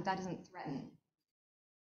do that, but that doesn't threaten.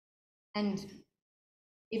 And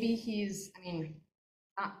maybe he's,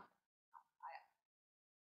 not,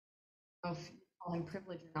 I don't know if call him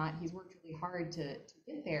privileged or not. He's worked really hard to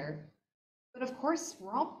get there. But of course,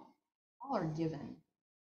 we're all are given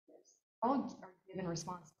this. All are given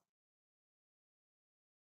responsibility.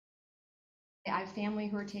 I have family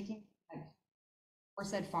who are taking, or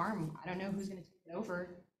said farm. I don't know who's going to take it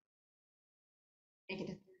over, make it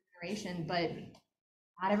to third generation, but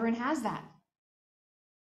not everyone has that.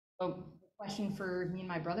 So the question for me and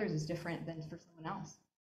my brothers is different than for someone else.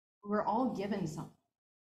 We're all given something.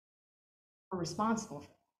 We're responsible for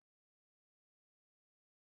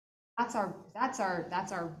that. That's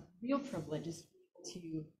our real privilege, is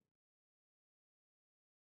to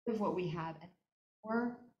live what we have, and the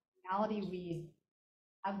more reality we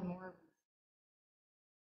have, the more.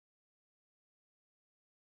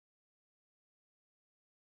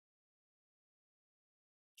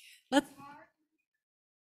 Let,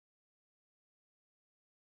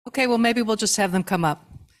 okay, well, maybe we'll just have them come up.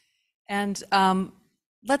 And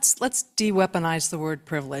let's de-weaponize the word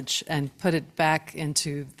privilege and put it back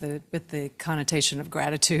into with the connotation of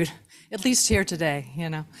gratitude, at least here today, you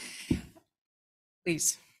know.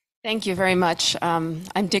 Please. Thank you very much.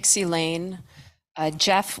 I'm Dixie Lane.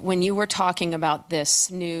 Jeff, when you were talking about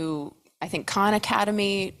this new, I think, Khan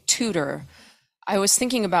Academy tutor, I was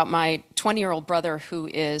thinking about my 20-year-old brother, who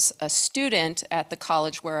is a student at the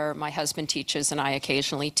college where my husband teaches and I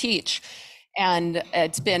occasionally teach. And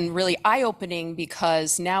it's been really eye-opening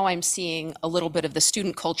because now I'm seeing a little bit of the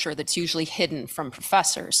student culture that's usually hidden from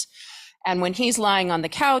professors. And when he's lying on the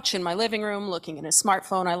couch in my living room looking at his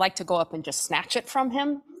smartphone, I like to go up and just snatch it from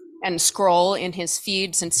him and scroll in his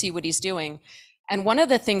feeds and see what he's doing. And one of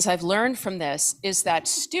the things I've learned from this is that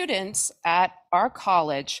students at our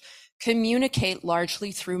college communicate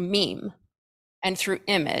largely through meme and through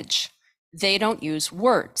image. They don't use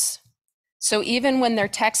words. So even when they're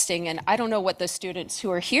texting, and I don't know what the students who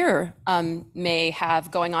are here may have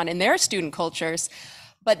going on in their student cultures,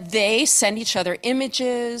 but they send each other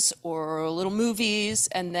images or little movies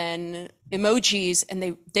and then emojis,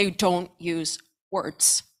 and they don't use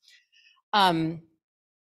words. I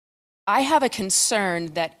have a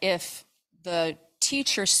concern that if the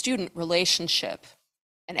teacher-student relationship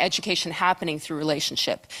and education happening through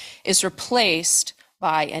relationship is replaced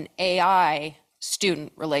by an AI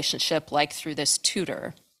student relationship, like through this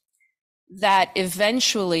tutor, that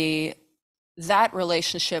eventually that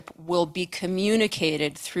relationship will be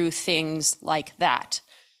communicated through things like that,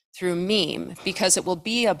 through meme, because it will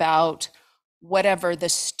be about whatever the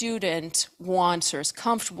student wants or is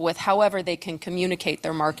comfortable with, however they can communicate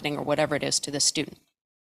their marketing or whatever it is to the student.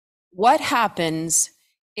 What happens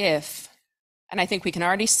if, and I think we can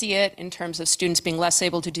already see it in terms of students being less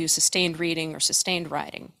able to do sustained reading or sustained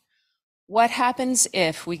writing. What happens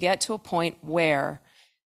if we get to a point where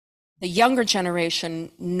the younger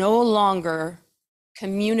generation no longer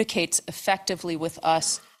communicates effectively with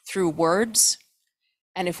us through words,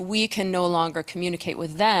 and if we can no longer communicate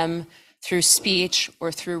with them through speech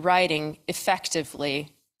or through writing effectively?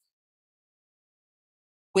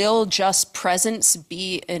 Will just presence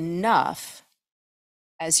be enough,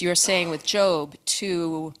 as you're saying with Job,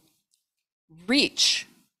 to reach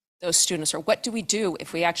those students? Or what do we do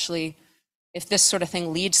if we actually, if this sort of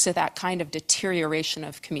thing leads to that kind of deterioration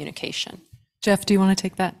of communication? Jeff, do you want to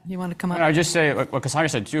take that? You want to come up? I would just say what Cassandra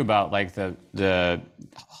said too about like the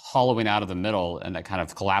hollowing out of the middle and that kind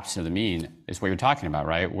of collapse into the mean is what you're talking about,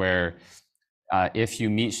 right? Where if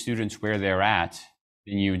you meet students where they're at,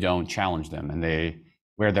 then you don't challenge them, and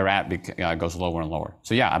where they're at goes lower and lower.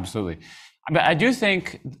 So yeah, absolutely. But I do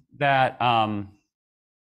think that,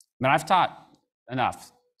 I've taught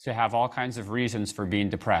enough to have all kinds of reasons for being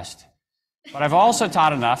depressed, but I've also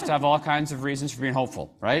taught enough to have all kinds of reasons for being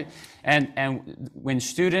hopeful, right? And when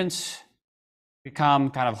students become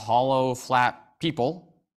kind of hollow, flat people,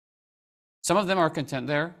 some of them are content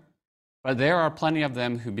there, but there are plenty of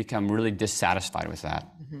them who become really dissatisfied with that.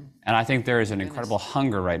 Mm-hmm. And I think there is an incredible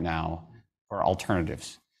hunger right now for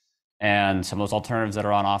alternatives. And some of those alternatives that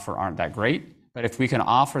are on offer aren't that great, but if we can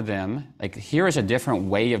offer them, like, here is a different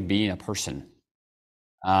way of being a person.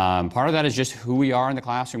 Part of that is just who we are in the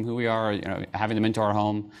classroom, who we are, having them into our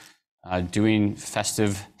home, doing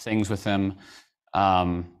festive things with them.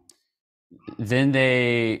 Then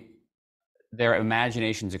their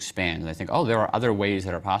imaginations expand. They think, oh, there are other ways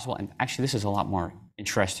that are possible. And actually, this is a lot more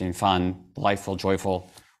interesting, fun, delightful,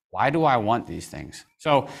 joyful. Why do I want these things?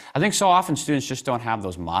 So I think so often students just don't have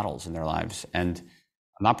those models in their lives. And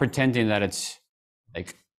I'm not pretending that it's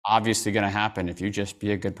like obviously going to happen if you just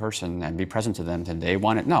be a good person and be present to them, then they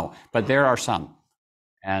want it. No, but there are some.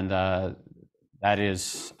 And that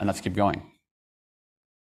is enough to keep going.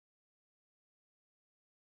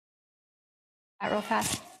 Real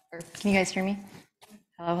fast. Or can you guys hear me?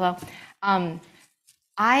 Hello, hello.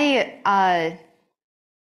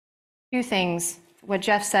 Two things. What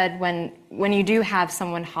Jeff said, when you do have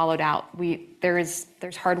someone hollowed out, there's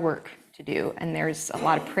hard work to do, and there's a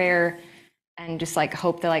lot of prayer and just like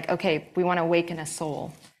hope that like, okay, we want to awaken a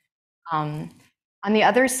soul. On the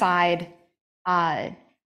other side,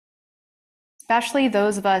 especially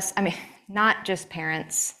those of us, I mean, not just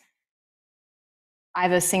parents. I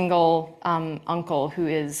have a single uncle who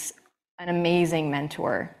is an amazing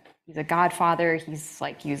mentor. He's a godfather. He's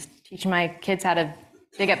teaching my kids how to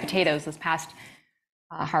dig up potatoes this past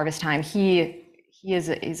harvest time. He is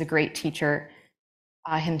a great teacher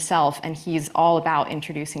himself, and he's all about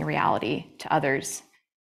introducing reality to others.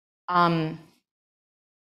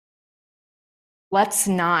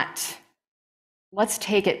 Let's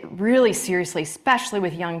take it really seriously, especially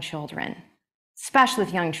with young children.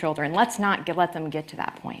 Let's not let them get to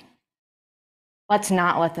that point. Let's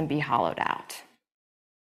not let them be hollowed out.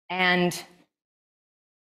 And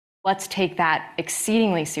let's take that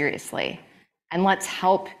exceedingly seriously. And let's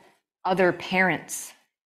help other parents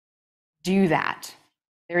do that.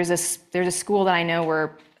 There's a school that I know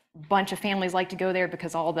where a bunch of families like to go there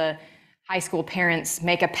because all the high school parents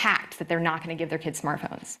make a pact that they're not going to give their kids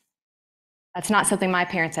smartphones. That's not something my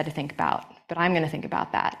parents had to think about, but I'm going to think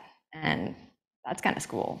about that. And that's kind of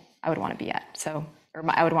school I would want to be at.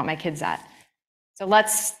 I would want my kids at. So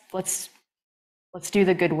let's do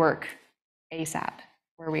the good work ASAP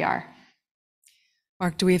where we are.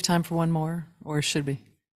 Mark, do we have time for one more, or should we?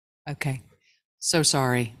 Okay. So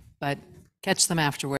sorry, but catch them afterwards.